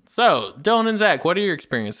selection. So, Dylan and Zach, what are your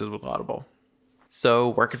experiences with Audible? So,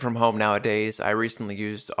 working from home nowadays, I recently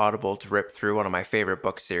used Audible to rip through one of my favorite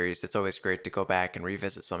book series. It's always great to go back and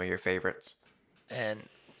revisit some of your favorites. And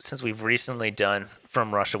since we've recently done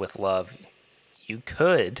From Russia with Love, you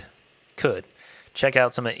could check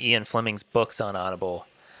out some of Ian Fleming's books on Audible.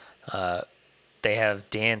 They have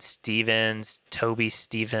Dan Stevens, Toby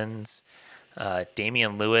Stevens,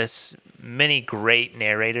 Damian Lewis, many great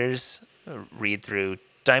narrators. Read through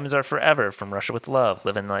Diamonds Are Forever, From Russia with Love,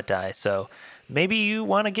 Live and Let Die. So maybe you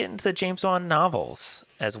want to get into the James Bond novels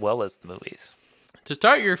as well as the movies. To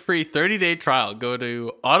start your free 30-day trial, go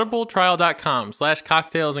to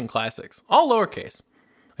audibletrial.com/cocktails and classics, all lowercase.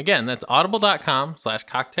 Again, that's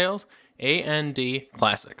audible.com/cocktails, AND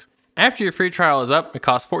classics. After your free trial is up, it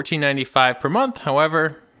costs $14.95 per month.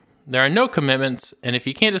 However, there are no commitments, and if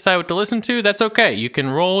you can't decide what to listen to, that's okay. You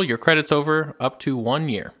can roll your credits over up to 1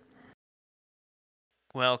 year.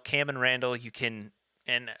 Well, Cam and Randall, you can.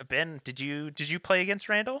 And Ben, did you play against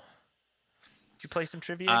Randall? Did you play some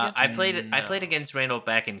trivia against? I played against Randall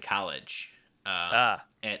back in college. At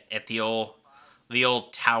the old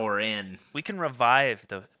Tower Inn. We can revive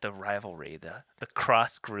the rivalry, the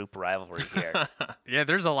cross group rivalry here. Yeah,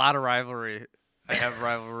 there's a lot of rivalry. I have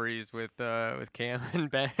rivalries with Cam and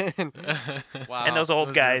Ben. Wow, And those old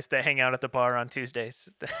are- guys that hang out at the bar on Tuesdays.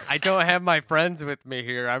 I don't have my friends with me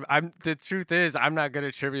here. I'm. The truth is, I'm not good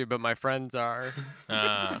at trivia, but my friends are.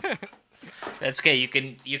 That's okay. You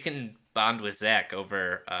can bond with Zach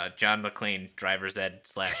over John McClane driver's ed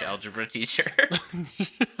 / algebra teacher.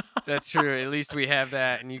 That's true. At least we have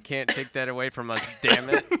that, and you can't take that away from us. Damn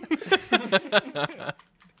it.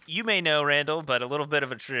 You may know, Randall, but a little bit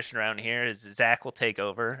of a tradition around here is Zach will take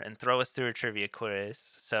over and throw us through a trivia quiz.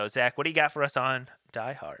 So, Zach, what do you got for us on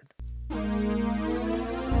Die Hard?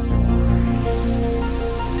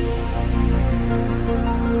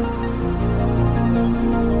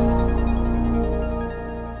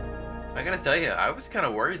 I gotta tell you, I was kind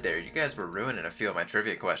of worried there. You guys were ruining a few of my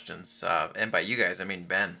trivia questions. And by you guys, I mean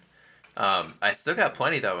Ben. I still got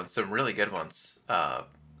plenty, though, and some really good ones.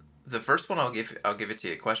 The first one I'll give it to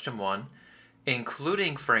you. Question 1.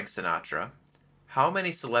 Including Frank Sinatra, how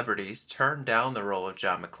many celebrities turned down the role of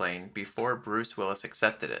John McClane before Bruce Willis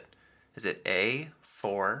accepted it? Is it A,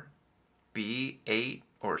 4, B, 8,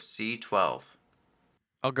 or C, 12?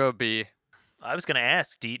 I'll go B. I was going to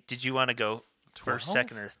ask, did you want to go first, 12?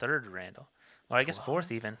 second, or third, Randall? Well, I guess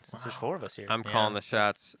fourth even, since there's 4 of us here. I'm calling the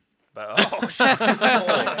shots. But, oh, shit.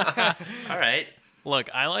 All right. Look,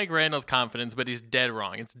 I like Randall's confidence, but he's dead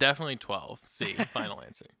wrong. It's definitely 12. C, final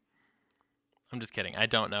answer. I'm just kidding. I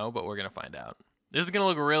don't know, but we're going to find out. This is going to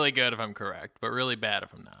look really good if I'm correct, but really bad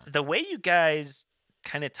if I'm not. The way you guys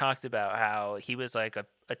kind of talked about how he was like a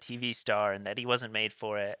TV star and that he wasn't made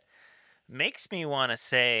for it makes me want to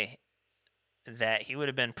say that he would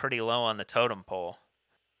have been pretty low on the totem pole,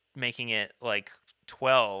 making it like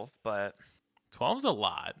 12, but 12's a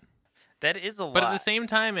lot. that is a lot. But at the same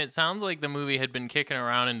time, it sounds like the movie had been kicking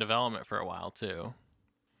around in development for a while, too.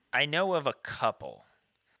 I know of a couple.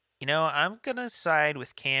 You know, I'm going to side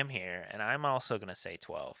with Cam here, and I'm also going to say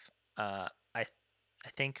 12. I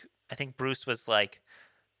think Bruce was like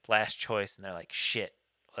last choice, and they're like, shit,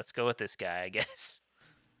 let's go with this guy, I guess.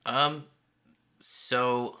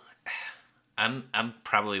 So I'm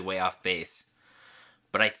probably way off base,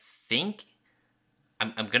 but I think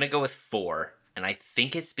I'm gonna go with 4, and I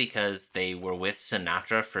think it's because they were with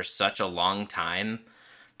Sinatra for such a long time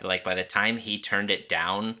that like by the time he turned it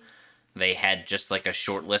down, they had just like a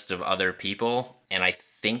short list of other people, and I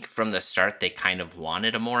think from the start they kind of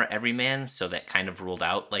wanted a more everyman, so that kind of ruled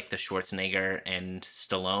out like the Schwarzenegger and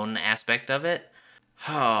Stallone aspect of it.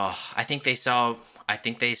 Oh, I think they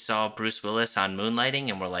saw Bruce Willis on Moonlighting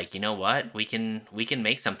and were like, you know what, we can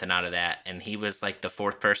make something out of that, and he was like the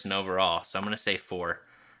 4th person overall, so I'm gonna say 4,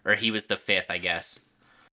 or he was the 5th, I guess.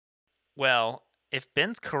 Well, if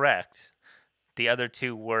Ben's correct, the other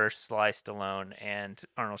two were Sly Stallone and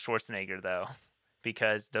Arnold Schwarzenegger, though,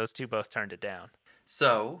 because those two both turned it down.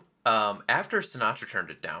 So, after Sinatra turned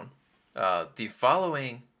it down, the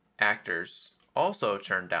following actors also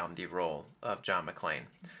turned down the role of John McClane: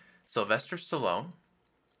 Sylvester Stallone,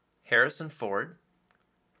 Harrison Ford,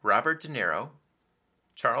 Robert De Niro,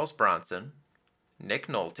 Charles Bronson, Nick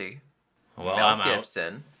Nolte, Well, Mel I'm out.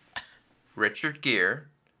 Gibson, Richard Gere,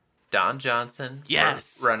 Don Johnson,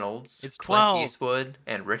 Yes! Burt Reynolds, It's Clint 12. Eastwood,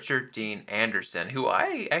 and Richard Dean Anderson, who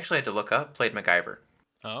I actually had to look up, played MacGyver.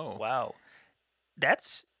 Oh. Wow.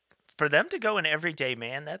 That's, for them to go an everyday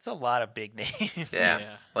man, that's a lot of big names. Yeah.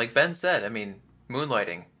 Yeah. Like Ben said, I mean,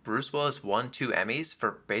 Moonlighting, Bruce Willis won 2 Emmys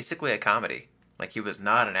for basically a comedy. Like, he was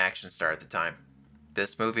not an action star at the time.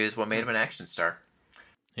 This movie is what made him an action star.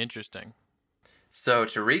 Interesting. So,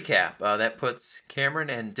 to recap, that puts Cameron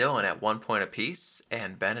and Dylan at 1 point apiece,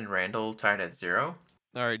 and Ben and Randall tied at 0.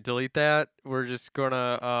 All right, delete that. We're just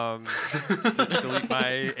gonna delete my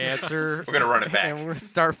answer. We're gonna run it back. And we're gonna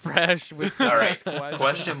start fresh with the All right. next question.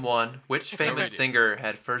 Question 1. Which famous ideas. singer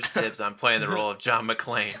had first dibs on playing the role of John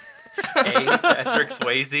McClane? A. Patrick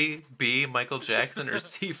Swayze, B. Michael Jackson, or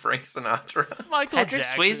C. Frank Sinatra? Michael Patrick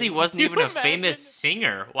Jackson. Swayze wasn't You even a imagine? famous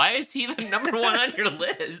singer. Why is he the number 1 on your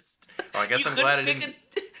list? Oh, I guess You I'm glad I couldn't didn't.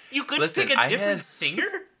 You could Listen, pick a I different had- singer?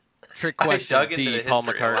 Trick I question. dug into D. the Paul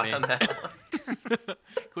history a lot on McCartney. that one. Can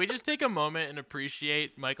we just take a moment and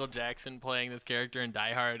appreciate Michael Jackson playing this character in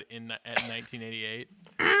Die Hard at 1988?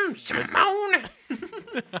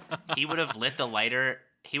 He would have lit the lighter.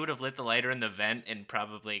 He would have lit the lighter in the vent and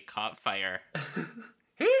probably caught fire.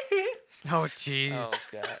 Oh, jeez. Oh,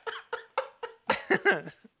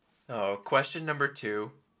 God. Oh, question number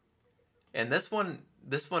 2. And this one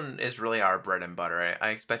is really our bread and butter. I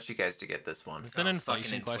expect you guys to get this one. It's an Oh,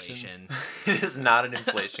 inflation fucking question. It is not an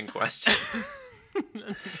inflation question.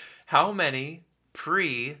 How many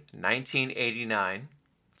pre-1989,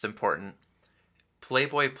 it's important,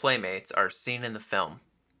 Playboy Playmates are seen in the film?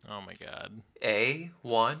 Oh my god. A,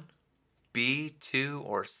 1, B, 2,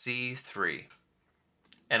 or C, 3?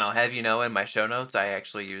 And I'll have you know, in my show notes, I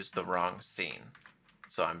actually used the wrong scene.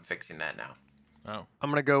 So I'm fixing that now. Oh. I'm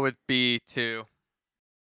gonna go with B2.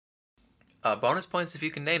 Bonus points if you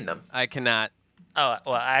can name them. I cannot. Oh,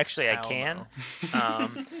 well, actually, I Hell can. no.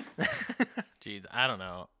 Jeez, I don't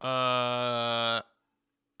know.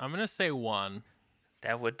 I'm gonna say 1.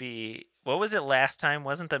 That would be, what was it last time?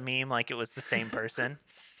 Wasn't the meme like it was the same person?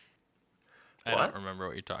 I What? don't remember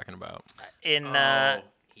what you're talking about. In,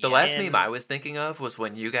 The last Yes. meme I was thinking of was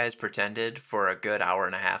when you guys pretended for a good hour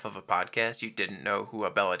and a half of a podcast you didn't know who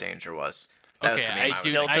Abella Danger was. That was Okay, the meme I, was do,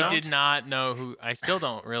 still thinking I of. did not know who. I still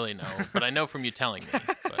don't really know, but I know from you telling me.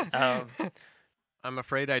 I'm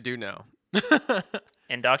afraid I do know. But.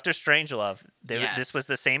 in Dr. Strangelove, this Yes. was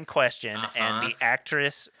the same question, and Uh-huh. the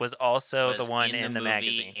actress was also Was the one in the movie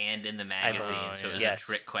magazine. and in the magazine, believe, so it was yes. a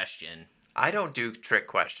trick question. I don't do trick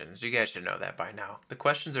questions. You guys should know that by now. The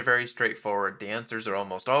questions are very straightforward. The answers are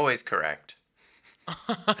almost always correct.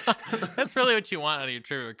 That's really what you want out of your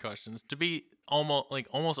trivia questions, to be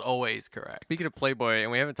almost always correct. Speaking of Playboy,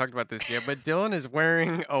 and we haven't talked about this yet, but Dylan is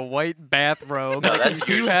wearing a white bathrobe. No, like that's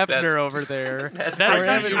Hugh usually- Hefner that's- over there. That's That's We're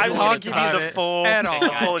not having usually I to what will talk it's give you about the it full, at all.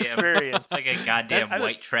 full experience. Like a goddamn That's-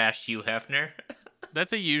 white trash Hugh Hefner.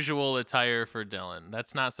 That's a usual attire for Dylan.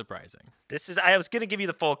 That's not surprising. I was gonna give you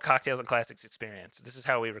the full Cocktails and Classics experience. This is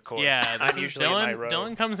how we record. Yeah, I'm this is usually in my robe.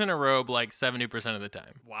 Dylan comes in a robe like 70% of the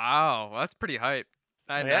time. Wow, that's pretty hype.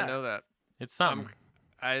 I did Yeah. not know that. It's something.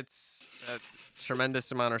 It's a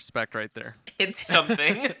tremendous amount of respect right there. It's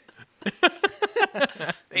something.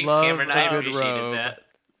 Thanks, Love Cameron. a I good appreciated robe. that.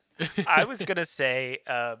 I was gonna say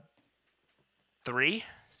 3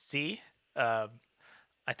 C.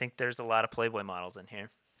 I think there's a lot of Playboy models in here.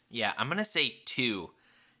 Yeah, I'm gonna say 2,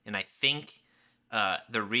 and I think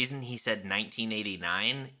the reason he said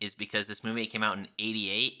 1989 is because this movie came out in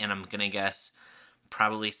 '88, and I'm gonna guess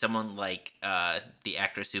probably someone like the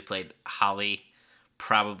actress who played Holly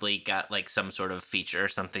probably got like some sort of feature or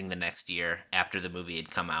something the next year after the movie had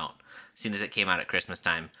come out, as soon as it came out at Christmas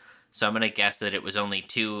time. So I'm gonna guess that it was only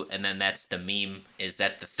 2, and then that's the meme, is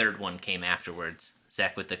that the third one came afterwards.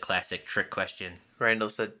 Zach with the classic trick question. Randall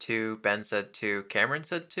said 2. Ben said 2. Cameron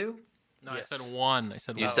said 2. No, Yes. I said 1. I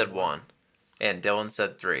said You one. said 1. And Dylan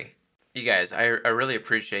said 3. You guys, I really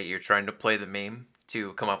appreciate you trying to play the meme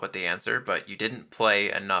to come up with the answer, but you didn't play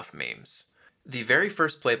enough memes. The very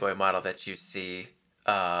first Playboy model that you see,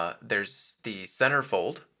 there's the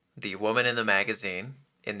centerfold, the woman in the magazine,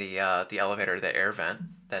 in the elevator, the air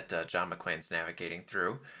vent that John McClane's navigating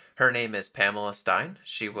through. Her name is Pamela Stein.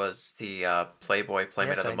 She was the Playboy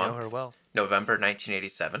Playmate Yes, of the I Month, know her well. November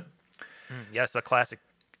 1987. Yes, a classic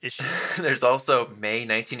issue. There's also May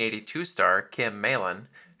 1982 star Kim Malin,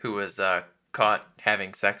 who was caught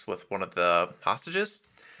having sex with one of the hostages.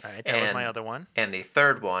 All right, that was my And- other one. And the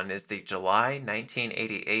third one is the July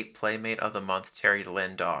 1988 Playmate of the Month, Terry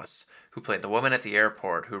Lynn Doss, who played the woman at the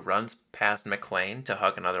airport who runs past McClane to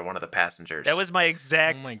hug another one of the passengers. That was my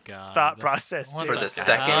exact Oh my god. thought process What too. for the the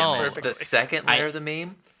second hell? Perfectly. the second layer of the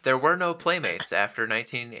meme. There were no Playmates after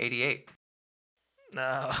 1988.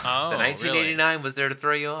 No, Oh, The really? 1989 was there to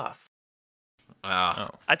throw you off. Oh.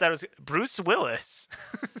 I thought it was Bruce Willis,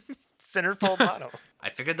 centerfold model. I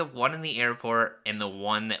figured the one in the airport and the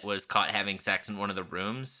one that was caught having sex in one of the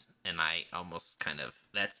rooms, and I almost kind of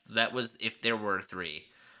that was, if there were 3,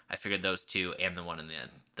 I figured those 2 and the one in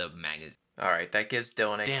the magazine. All right, that gives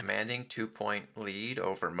Dylan a Damn. commanding 2-point lead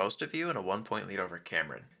over most of you and a 1-point lead over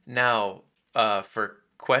Cameron. Now, for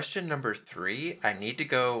question number 3, I need to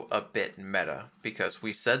go a bit meta because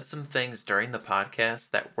we said some things during the podcast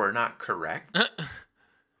that were not correct.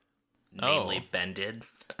 Namely, Ben did.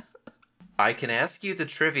 I can ask you the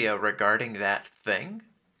trivia regarding that thing,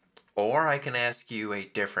 or I can ask you a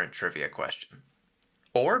different trivia question.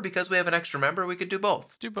 Or, because we have an extra member, we could do both.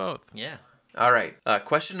 Let's do both. Yeah. All right,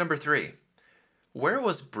 question number 3. Where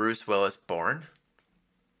was Bruce Willis born?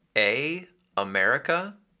 A,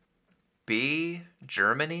 America, B,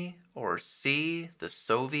 Germany, or C, the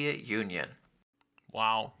Soviet Union?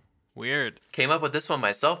 Wow. Weird. Came up with this one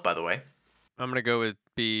myself, by the way. I'm gonna go with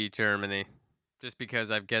B, Germany, just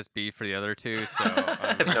because I've guessed B for the other two. So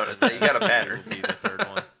I've noticed that. You got a pattern. Be the third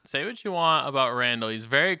one. Say what you want about Randall. He's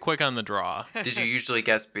very quick on the draw. Did you usually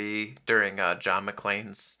guess B during John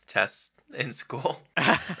McClane's tests in school?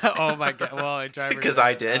 Oh my god! Well, I drive Because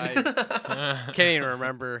I did. Can't even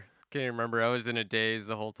remember. Can't even remember. I was in a daze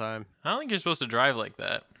the whole time. I don't think you're supposed to drive like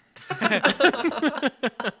that.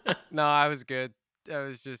 No, I was good. I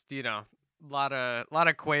was just, a lot of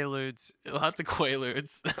Quaaludes. Lots of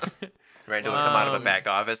Quaaludes. Randall would come out of a Um, back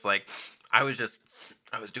office like, I was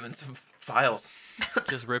doing some files.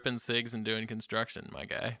 Just ripping cigs and doing construction, my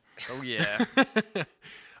guy. Oh yeah.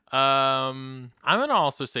 I'm gonna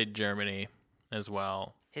also say Germany as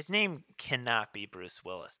well. His name cannot be Bruce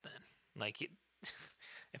Willis then. Like,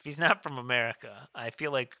 if he's not from America, I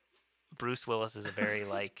feel like Bruce Willis is a very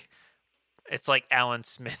it's like Alan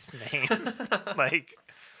Smith name.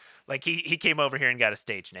 like he came over here and got a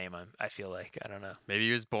stage name. I feel like, I don't know. Maybe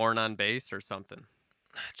he was born on base or something.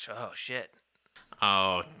 Oh shit.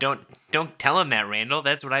 Oh, don't tell him that, Randall.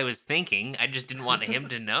 That's what I was thinking. I just didn't want him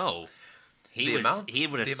to know. He would have The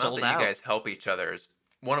amount sold that out. you guys help each other is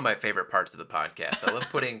one of my favorite parts of the podcast. I love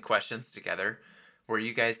putting questions together where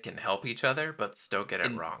you guys can help each other but still get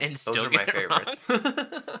it wrong. and Those still are my get it wrong.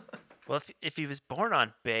 favorites. Well, if he was born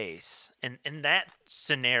on base, in that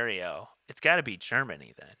scenario, it's got to be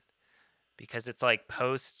Germany then, because it's like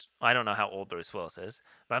post. I don't know how old Bruce Willis is,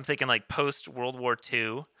 but I'm thinking like post World War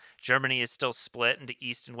II. Germany is still split into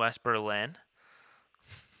East and West Berlin.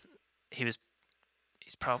 He's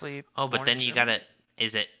probably. Oh, but born then in you Germany.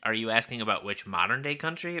 are you asking about which modern day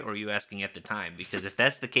country, or are you asking at the time? Because if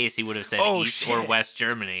that's the case, he would have said Oh, East or shit. West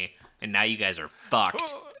Germany, and now you guys are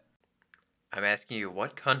fucked. I'm asking you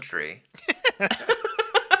what country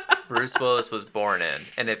Bruce Willis was born in.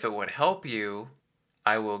 And if it would help you,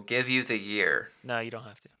 I will give you the year. No, you don't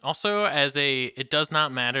have to. Also, it does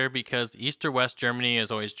not matter because East or West Germany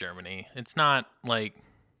is always Germany. It's not like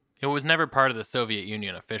it was never part of the Soviet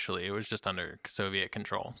Union officially. It was just under Soviet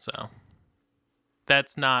control. So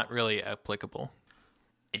that's not really applicable.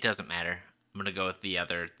 It doesn't matter. I'm gonna go with the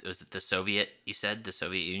other. Was it the Soviet? You said the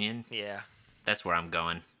Soviet Union. Yeah. That's where I'm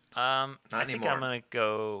going. I think anymore. I'm gonna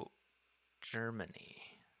go Germany.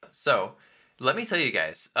 So, let me tell you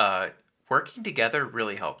guys, working together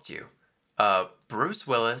really helped you. Bruce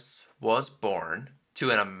Willis was born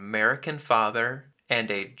to an American father and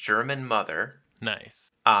a German mother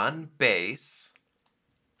Nice. on base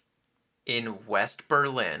in West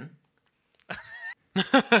Berlin,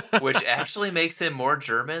 which actually makes him more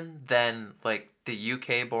German than like the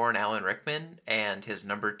UK-born Alan Rickman and his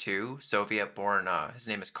number 2 Soviet-born. His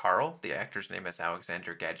name is Karl. The actor's name is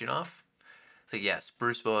Alexander Gadjanov. So yes,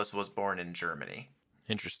 Bruce Willis was born in Germany,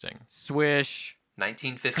 Interesting. Swish.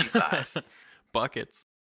 1955. Buckets.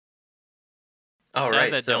 All Sad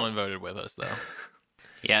right, that so Dylan voted with us though.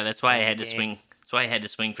 Yeah, that's why I Same had to game. swing. That's why I had to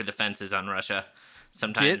swing for the fences on Russia. Get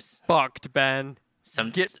Sometimes, fucked, Ben.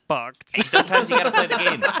 some Get fucked. Hey, sometimes you gotta play the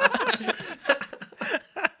game. Well,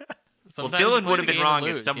 Sometimes you Dylan play would the have been game wrong to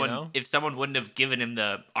if lose, someone you know? if someone wouldn't have given him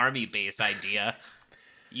the army base idea.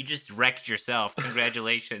 You just wrecked yourself.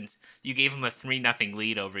 Congratulations. You gave him a 3-0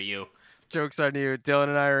 lead over you. Joke's on you. Dylan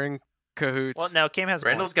and I are in cahoots. Well, no, Cam has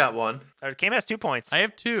Randall's a got one. point. Or Cam has 2 points. I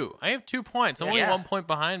have 2. I have 2 points. I'm only Yeah. 1 point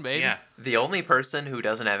behind, baby. Yeah. The only person who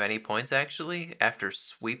doesn't have any points actually after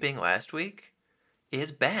sweeping last week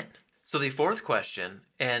is Ben. So the fourth question,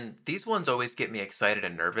 and these ones always get me excited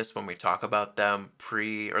and nervous when we talk about them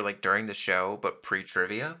pre or like during the show, but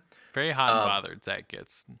pre-trivia. Very hot and bothered Zach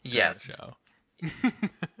gets. during the yes. Show.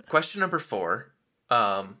 Question number 4.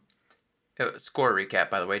 Score recap,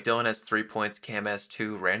 by the way. Dylan has 3 points, Cam has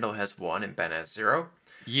 2, Randall has 1, and Ben has 0.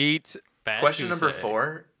 Yeet. Bad Question number goose egg.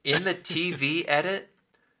 4. In the TV edit,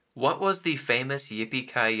 what was the famous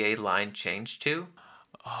Yippee-Ki-Yay line changed to?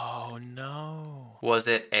 Oh no. Was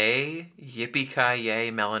it A, Yippee-Ki-Yay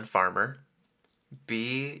Melon Farmer,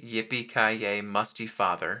 B, Yippee-Ki-Yay Musty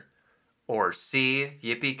Father, or C,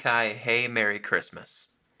 Yippee-Ki-Hey Merry Christmas?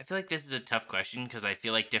 I feel like this is a tough question because I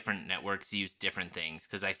feel like different networks use different things.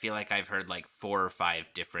 Because I feel like I've heard like 4 or 5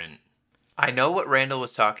 different. I know what Randall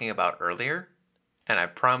was talking about earlier, and I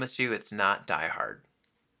promise you it's not Die Hard.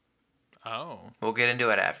 Oh. We'll get into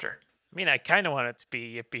it after. I mean, I kind of want it to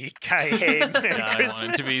be Yippee-Ki-Yay. Merry God, I Christmas.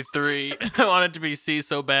 want it to be 3. I want it to be C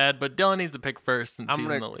so bad, but Dylan needs to pick first since I'm he's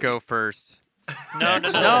in the gonna lead. go first. No,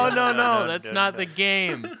 No, that's not the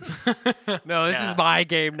game. No, this is No. my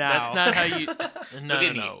game now. That's not how you. No, Look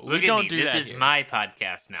at no. me. We Look at don't me. do This that is here. my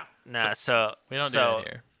podcast now. Nah, so We don't do so that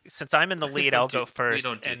here. since I'm in the lead, I'll go first,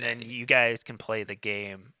 don't do and that then here. you guys can play the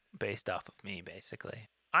game based off of me, basically.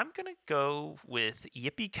 I'm gonna go with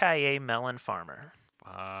Yippee-Ki-Yay Melon Farmer.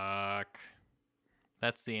 Fuck.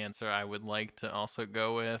 That's the answer I would like to also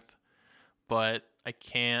go with, but I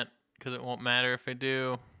can't because it won't matter if I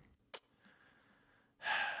do.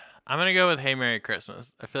 I'm gonna go with Hey Merry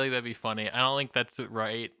Christmas. I feel like that'd be funny. I don't think that's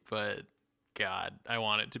right, but God, I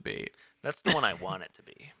want it to be. That's the one I want it to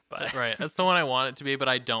be. But Right, that's the one I want it to be, but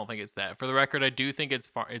I don't think it's that. For the record, I do think it's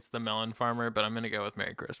the Melon Farmer, but I'm gonna go with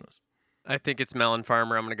Merry Christmas. I think it's Melon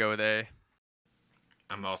Farmer. I'm gonna go with A.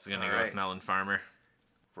 I'm also gonna All go right. with Melon Farmer.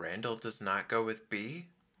 Randall does not go with B.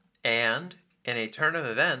 And in a turn of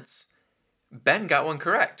events, Ben got one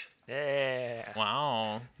correct. yeah.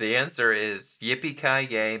 Wow. The answer is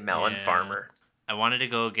Yippee-Ki-Yay Melon Yeah. Farmer. I wanted to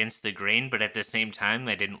go against the grain, but at the same time,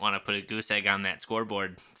 I didn't want to put a goose egg on that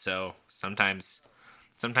scoreboard. So sometimes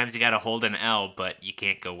you gotta hold an L, but you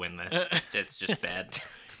can't go winless. It's just bad.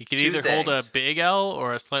 You can Two either hold a things. big L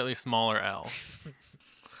or a slightly smaller L.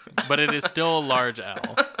 But it is still a large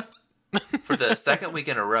L. For the second week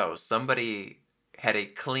in a row, somebody had a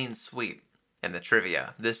clean sweep in the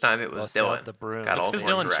trivia. This time it was Bust out Dylan. the broom. Got It's all because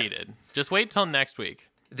four Dylan correct. cheated. Just wait till next week.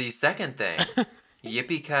 The second thing,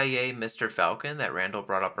 Yippee-Ki-Yay Mr. Falcon that Randall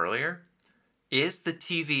brought up earlier, is the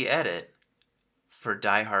TV edit for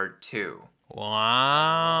Die Hard 2.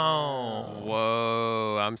 Wow.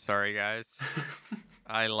 Whoa. I'm sorry, guys.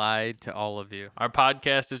 I lied to all of you. Our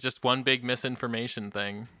podcast is just one big misinformation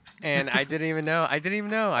thing. And I didn't even know.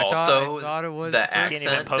 I Also, thought it was the first. Can't even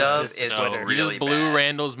accent post dub this is to Twitter. You really just blew bad.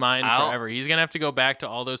 Randall's mind I'll- forever. He's going to have to go back to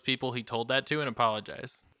all those people he told that to and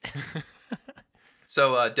apologize.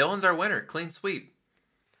 So Dylan's our winner. Clean sweep.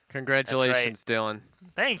 Congratulations, Dylan.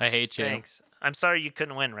 Thanks. I hate you. Thanks. I'm sorry you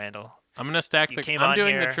couldn't win, Randall. I'm going to stack You the came I'm on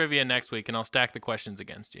doing here- the trivia next week and I'll stack the questions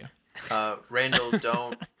against you. Randall,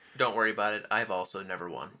 don't worry about it. I've also never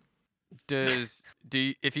won.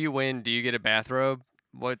 If you win, do you get a bathrobe?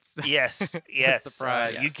 What's Yes, yes. the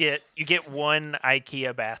prize? You get one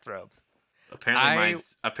IKEA bathrobe.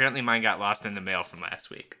 Apparently mine got lost in the mail from last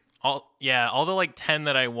week. All the like 10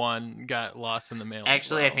 that I won got lost in the mail.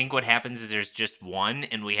 Actually, as I well. think what happens is there's just one,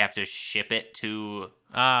 and we have to ship it to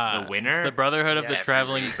the winner. It's the Brotherhood of the Yes.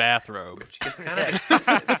 Traveling Bathrobe. Which gets kind of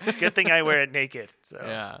expensive. Good thing I wear it naked. So.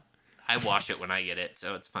 Yeah. I wash it when I get it,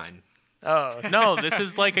 so it's fine. Oh No, this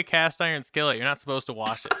is like a cast iron skillet. You're not supposed to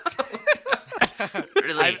wash it.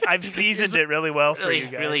 Really, I've seasoned it really well for you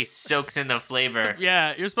really, guys. really soaks in the flavor.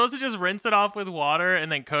 Yeah, you're supposed to just rinse it off with water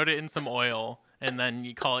and then coat it in some oil, and then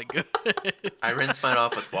you call it good. I rinse mine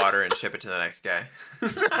off with water and ship it to the next guy.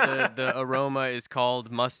 The aroma is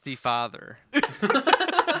called Musty Father.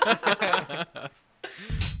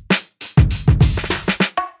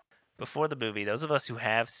 Before the movie, those of us who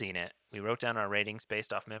have seen it, we wrote down our ratings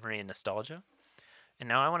based off memory and nostalgia. And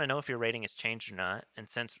now I want to know if your rating has changed or not. And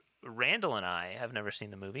since Randall and I have never seen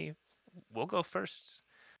the movie, we'll go first.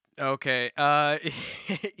 Okay.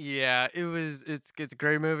 Yeah, it's a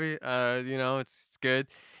great movie. It's good.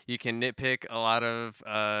 You can nitpick a lot of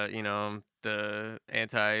the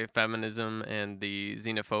anti-feminism and the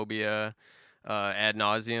xenophobia ad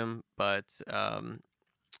nauseum, but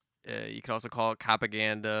you could also call it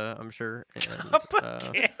propaganda, I'm sure. And,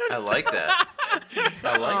 I like that.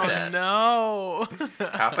 I like Oh that. no!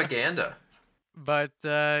 Propaganda. But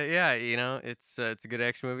yeah, it's a good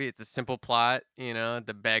action movie. It's a simple plot.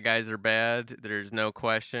 The bad guys are bad. There's no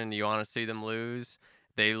question. You want to see them lose.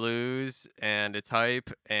 They lose, and it's hype.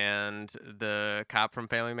 And the cop from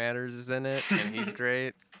Family Matters is in it, and he's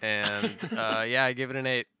great. And yeah, I give it an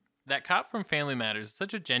 8. That cop from Family Matters is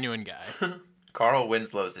such a genuine guy. Carl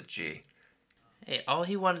Winslow's a G. Hey, all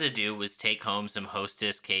he wanted to do was take home some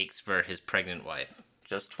Hostess cakes for his pregnant wife.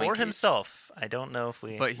 Just Twinkies. Or himself. I don't know if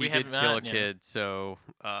we. But he We did have kill a not, yeah. kid, so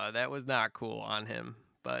that was not cool on him.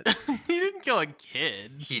 But He didn't kill a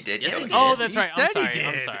kid. He did Yes, kill he a did. kid. Oh, that's He right. I'm said he sorry.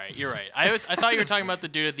 I'm did. sorry. You're right. I thought you were talking about the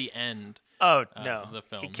dude at the end. Oh no, the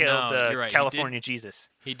film. he killed No, you're right. He California Jesus.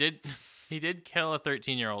 He did kill a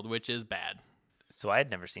 13-year-old, which is bad. So I had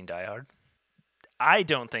never seen Die Hard. I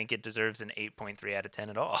don't think it deserves an 8.3 out of 10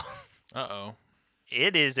 at all. Uh-oh.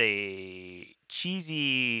 It is a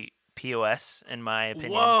cheesy POS, in my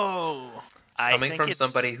opinion. Whoa. I Coming think from it's-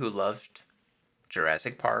 somebody who loved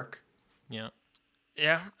Jurassic Park. Yeah.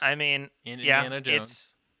 Yeah, I mean, And yeah, Indiana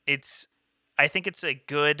Jones. it's. I think it's a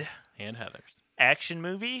good And Heathers. action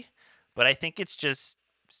movie, but I think it's just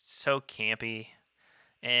so campy,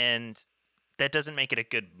 and that doesn't make it a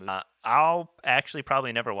good movie. I'll actually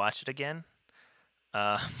probably never watch it again.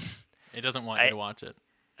 It doesn't want you to watch it.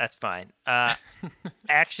 That's fine.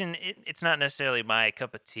 Action, it's not necessarily my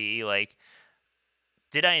cup of tea. Like,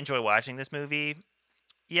 did I enjoy watching this movie?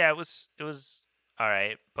 Yeah, it was all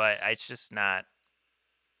right, but it's just not.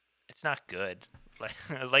 It's not good. Like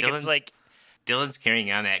Dylan's- it's like Dylan's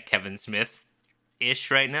carrying on that Kevin Smith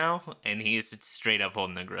ish right now, and he's straight up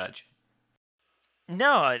holding a grudge.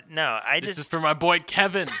 no. I This is just for my boy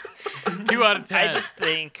Kevin. 2 out of 10. I just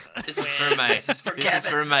think This is for my. This is for this Kevin. is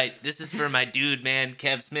for my. This is for my dude, man,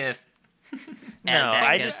 Kev Smith. no. Zach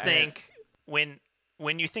I Kev just Smith. think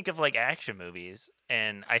when you think of like action movies,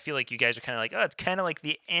 and I feel like you guys are kind of like, oh, it's kind of like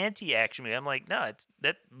the anti-action movie. I'm like, no,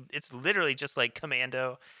 it's literally just like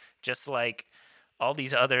Commando, just like all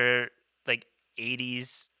these other like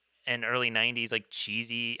 80s and early 90s like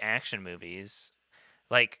cheesy action movies.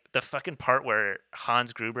 Like the fucking part where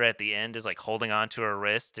Hans Gruber at the end is like holding on to her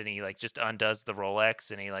wrist and he like just undoes the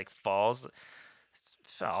Rolex and he like falls.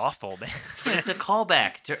 It's awful, man. It's a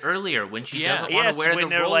callback to earlier when she Yeah. doesn't want Yes, to wear when the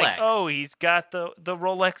they're Rolex. like, oh, he's got the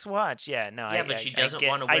Rolex watch. Yeah, no, yeah, but she doesn't get-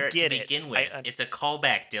 want to I wear it to get begin I with. un- It's a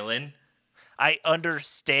callback, Dylan. I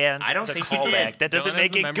understand. I don't the think you callback. did. That doesn't Dylan has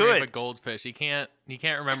make the it memory Of a good. goldfish. He can't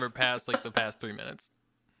remember past like the past 3 minutes.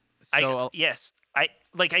 so Yes, I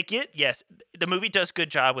get. Yes, the movie does good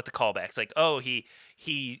job with the callbacks. Like, oh, he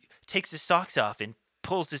takes his socks off and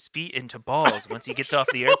pulls his feet into balls once he gets off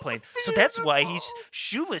the airplane. So that's why he's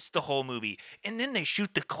shoeless the whole movie. And then they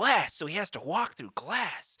shoot the glass, so he has to walk through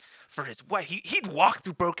glass for his wife. He'd walk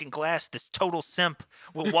through broken glass. This total simp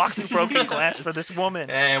will walk through broken glass for this woman.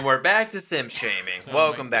 And we're back to sim shaming. Oh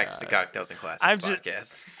Welcome my back to the God. Cocktails and Classics I'm ju-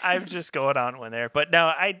 podcast. I'm just going on one there, but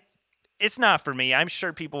no, it's not for me. I'm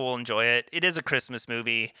sure people will enjoy it. It is a Christmas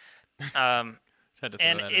movie, Had to throw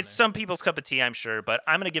and that in it's there. some people's cup of tea, I'm sure. But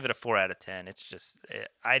I'm gonna give it a 4 out of 10. It's just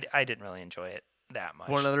I didn't really enjoy it that much.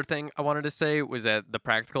 one other thing I wanted to say was that the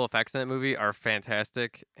practical effects in that movie are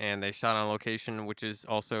fantastic, and they shot on location, which is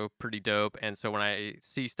also pretty dope. And so when I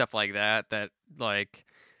see stuff like that, that like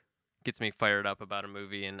gets me fired up about a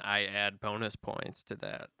movie, and I add bonus points to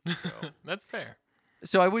that. So That's fair.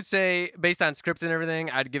 So I would say, based on script and everything,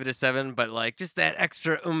 I'd give it a 7. But like, just that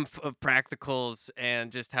extra oomph of practicals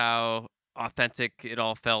and just how authentic it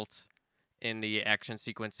all felt in the action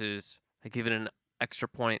sequences, I give it an extra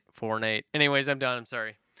point for an 8. Anyways, I'm done. I'm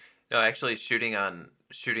sorry. No, actually, shooting on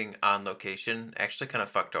location actually kind of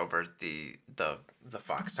fucked over the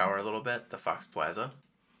Fox Tower a little bit, the Fox Plaza.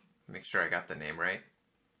 Make sure I got the name right.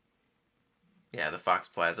 Yeah, the Fox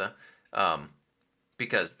Plaza,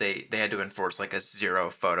 because they had to enforce like a 0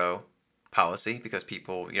 photo policy because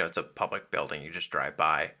people, it's a public building, you just drive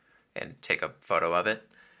by and take a photo of it.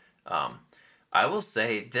 I will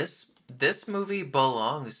say this movie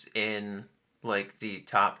belongs in like the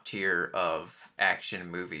top tier of action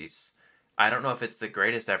movies. I don't know if it's the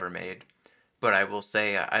greatest ever made, but I will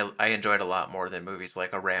say I enjoyed a lot more than movies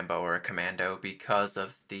like a Rambo or a Commando because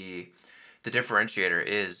of the differentiator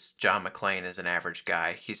is John McClane is an average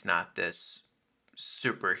guy. He's not this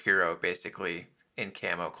superhero basically in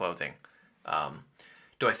camo clothing.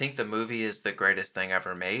 Do I think the movie is the greatest thing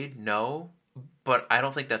ever made? No, but I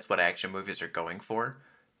don't think that's what action movies are going for.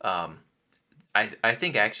 I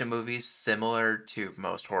think action movies, similar to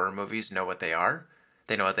most horror movies, know what they are.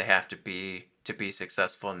 They know what they have to be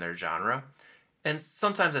successful in their genre. And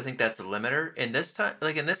sometimes I think that's a limiter. In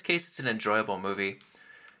this case, it's an enjoyable movie.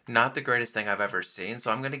 Not the greatest thing I've ever seen,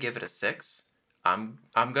 so I'm gonna give it a 6. I'm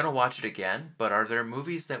gonna watch it again, but are there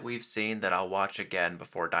movies that we've seen that I'll watch again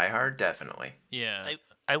before Die Hard? Definitely. Yeah.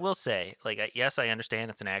 I will say, like, yes, I understand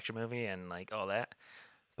it's an action movie and like all that,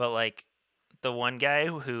 but like the one guy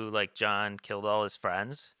who like John killed all his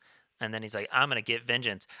friends, and then he's like, I'm gonna get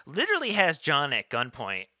vengeance. Literally has John at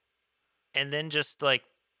gunpoint, and then just like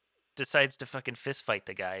decides to fucking fist fight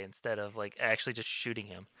the guy instead of like actually just shooting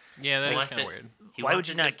him. Yeah, that's wants kind of it- weird. Why would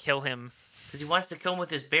you not kill him? Because he wants to kill him with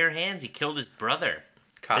his bare hands. He killed his brother.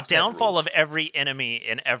 Cops The have downfall rules. of every enemy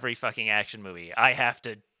in every fucking action movie. I have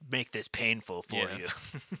to make this painful for Yeah. you.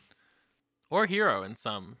 Or hero in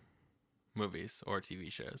some movies or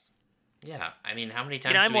TV shows. Yeah, I mean, how many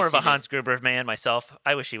times? I'm do we more of see a Hans Gruber man myself.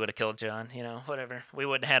 I wish he would have killed John. Whatever. We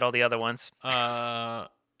wouldn't have had all the other ones.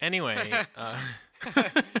 Anyway,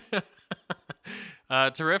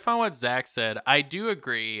 to riff on what Zach said, I do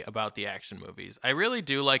agree about the action movies. I really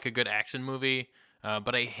do like a good action movie,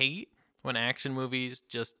 but I hate when action movies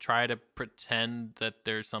just try to pretend that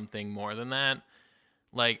there's something more than that.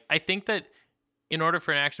 Like, I think that in order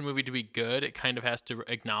for an action movie to be good, it kind of has to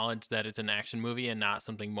acknowledge that it's an action movie and not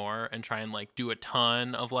something more, and try and like do a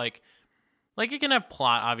ton of like it can have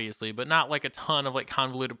plot obviously, but not like a ton of like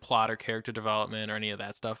convoluted plot or character development or any of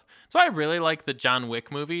that stuff. So I really like the John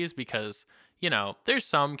Wick movies because, there's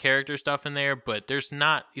some character stuff in there, but there's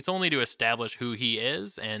not, it's only to establish who he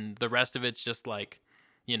is, and the rest of it's just like,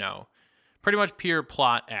 pretty much pure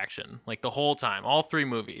plot action, like the whole time, all 3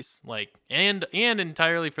 movies, like, and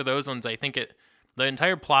entirely for those ones, I think the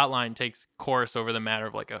entire plot line takes course over the matter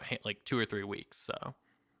of like 2 or 3 weeks. So,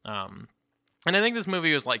 and I think this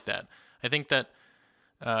movie was like that. I think that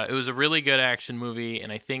it was a really good action movie,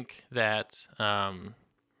 and I think that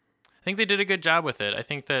they did a good job with it. I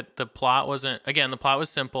think that the plot was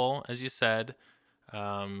simple, as you said,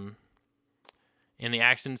 and the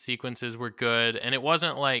action sequences were good, and it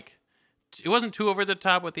wasn't too over the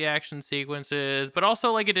top with the action sequences, but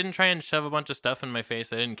also like it didn't try and shove a bunch of stuff in my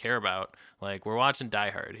face I didn't care about. Like, we're watching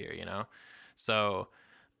Die Hard here, So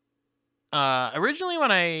originally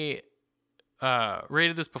when I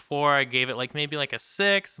rated this before, I gave it like maybe like a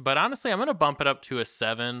 6, but honestly I'm gonna bump it up to a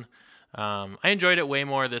 7. I enjoyed it way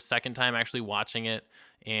more this second time actually watching it,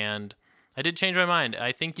 and I did change my mind.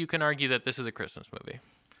 I think you can argue that this is a Christmas movie.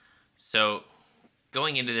 So,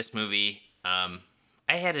 going into this movie, I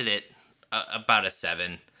had it at about a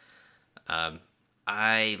 7.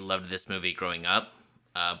 I loved this movie growing up,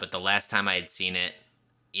 but the last time I had seen it,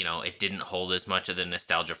 it didn't hold as much of the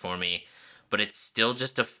nostalgia for me. But it's still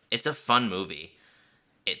just it's a fun movie.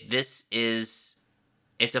 It's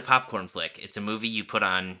a popcorn flick. It's a movie you put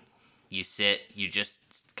on, you sit, you just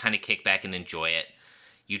kind of kick back and enjoy it.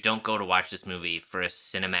 You don't go to watch this movie for a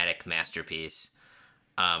cinematic masterpiece.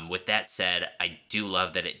 With that said, I do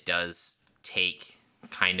love that it does take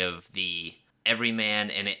kind of the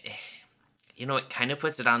everyman, and it kind of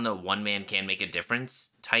puts it on the one man can make a difference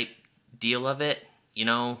type deal of it.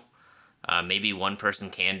 Maybe one person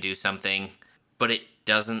can do something, but it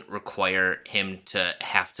doesn't require him to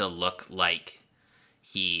have to look like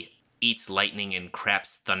he eats lightning and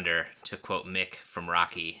craps thunder, to quote Mick from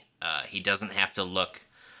Rocky. He doesn't have to look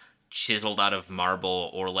chiseled out of marble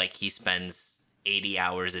or like he spends 80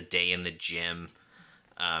 hours a day in the gym.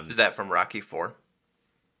 Is that from Rocky 4?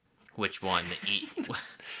 Which one?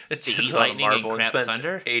 It's to just eat on lightning and marble and crap spends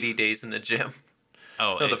thunder? 80 days in the gym.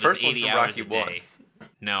 Oh, No, it the was first one's 80 from hours Rocky a day.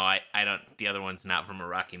 No, I don't. The other one's not from a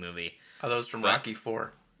Rocky movie. Are those from But- Rocky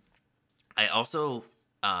 4? I also,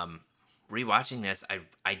 rewatching this,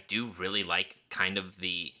 I do really like kind of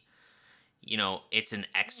the, it's an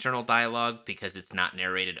external dialogue because it's not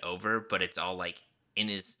narrated over, but it's all like in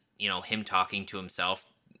his, him talking to himself,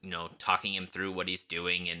 talking him through what he's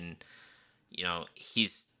doing, and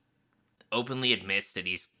he's openly admits that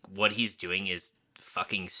what he's doing is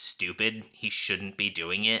fucking stupid. He shouldn't be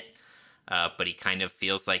doing it, but he kind of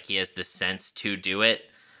feels like he has the sense to do it.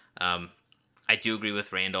 I do agree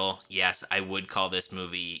with Randall. Yes, I would call this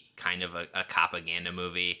movie kind of a propaganda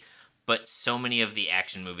movie, but so many of the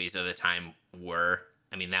action movies of the time were.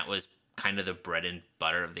 I mean, that was kind of the bread and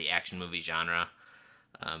butter of the action movie genre.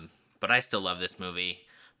 But I still love this movie.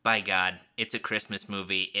 By God, it's a Christmas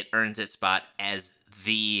movie. It earns its spot as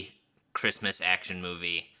the Christmas action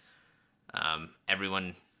movie.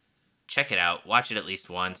 Everyone, check it out. Watch it at least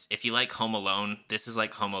once. If you like Home Alone, this is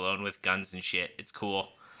like Home Alone with guns and shit. It's cool.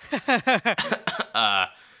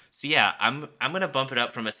 So yeah, I'm gonna bump it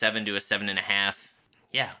up from a 7 to a 7.5.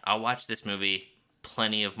 Yeah, I'll watch this movie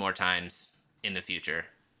plenty of more times in the future.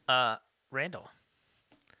 Randall,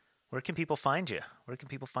 where can people find you? Where can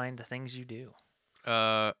people find the things you do?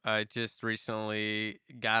 I just recently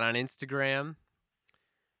got on Instagram,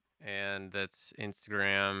 and that's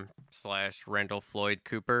Instagram/Randall Floyd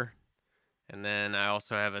Cooper. And then I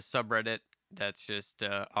also have a subreddit that's just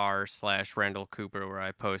r/Randall Cooper, where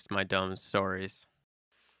I post my dumb stories.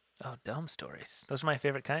 Oh, dumb stories. Those are my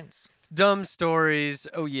favorite kinds. Dumb stories.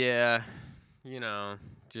 Oh yeah,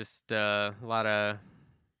 just a lot of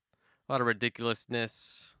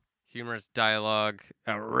ridiculousness, humorous dialogue,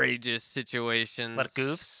 outrageous situations. A lot of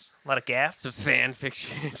goofs, a lot of gaffes. Some fan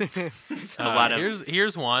fiction. A lot of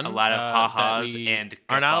here's one. a lot of that ha-has we and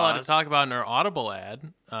are not allowed to guffaws. talk about in our Audible ad.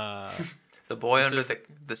 The boy This under is-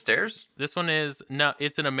 the stairs? This one is no.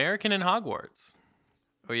 It's an American in Hogwarts.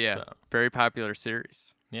 Oh yeah, So- very popular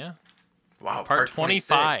series. Yeah, Wow, part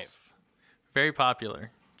 25. 26. Very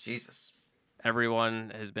popular. Jesus. Everyone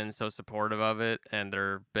has been so supportive of it, and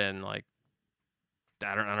there've been like,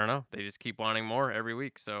 I don't know. They just keep wanting more every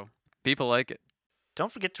week, so people like it. Don't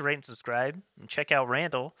forget to rate and subscribe, and check out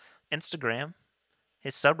Randall, Instagram,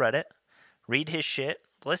 his subreddit, read his shit,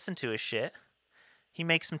 listen to his shit. He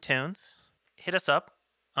makes some tunes. Hit us up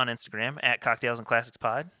on Instagram at Cocktails and Classics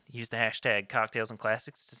Pod. Use the hashtag Cocktails and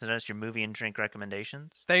Classics to send us your movie and drink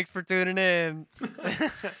recommendations. Thanks for tuning in.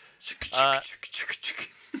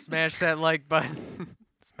 Smash that like button.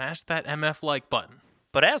 Smash that MF like button.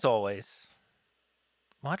 But as always,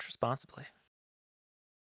 watch responsibly.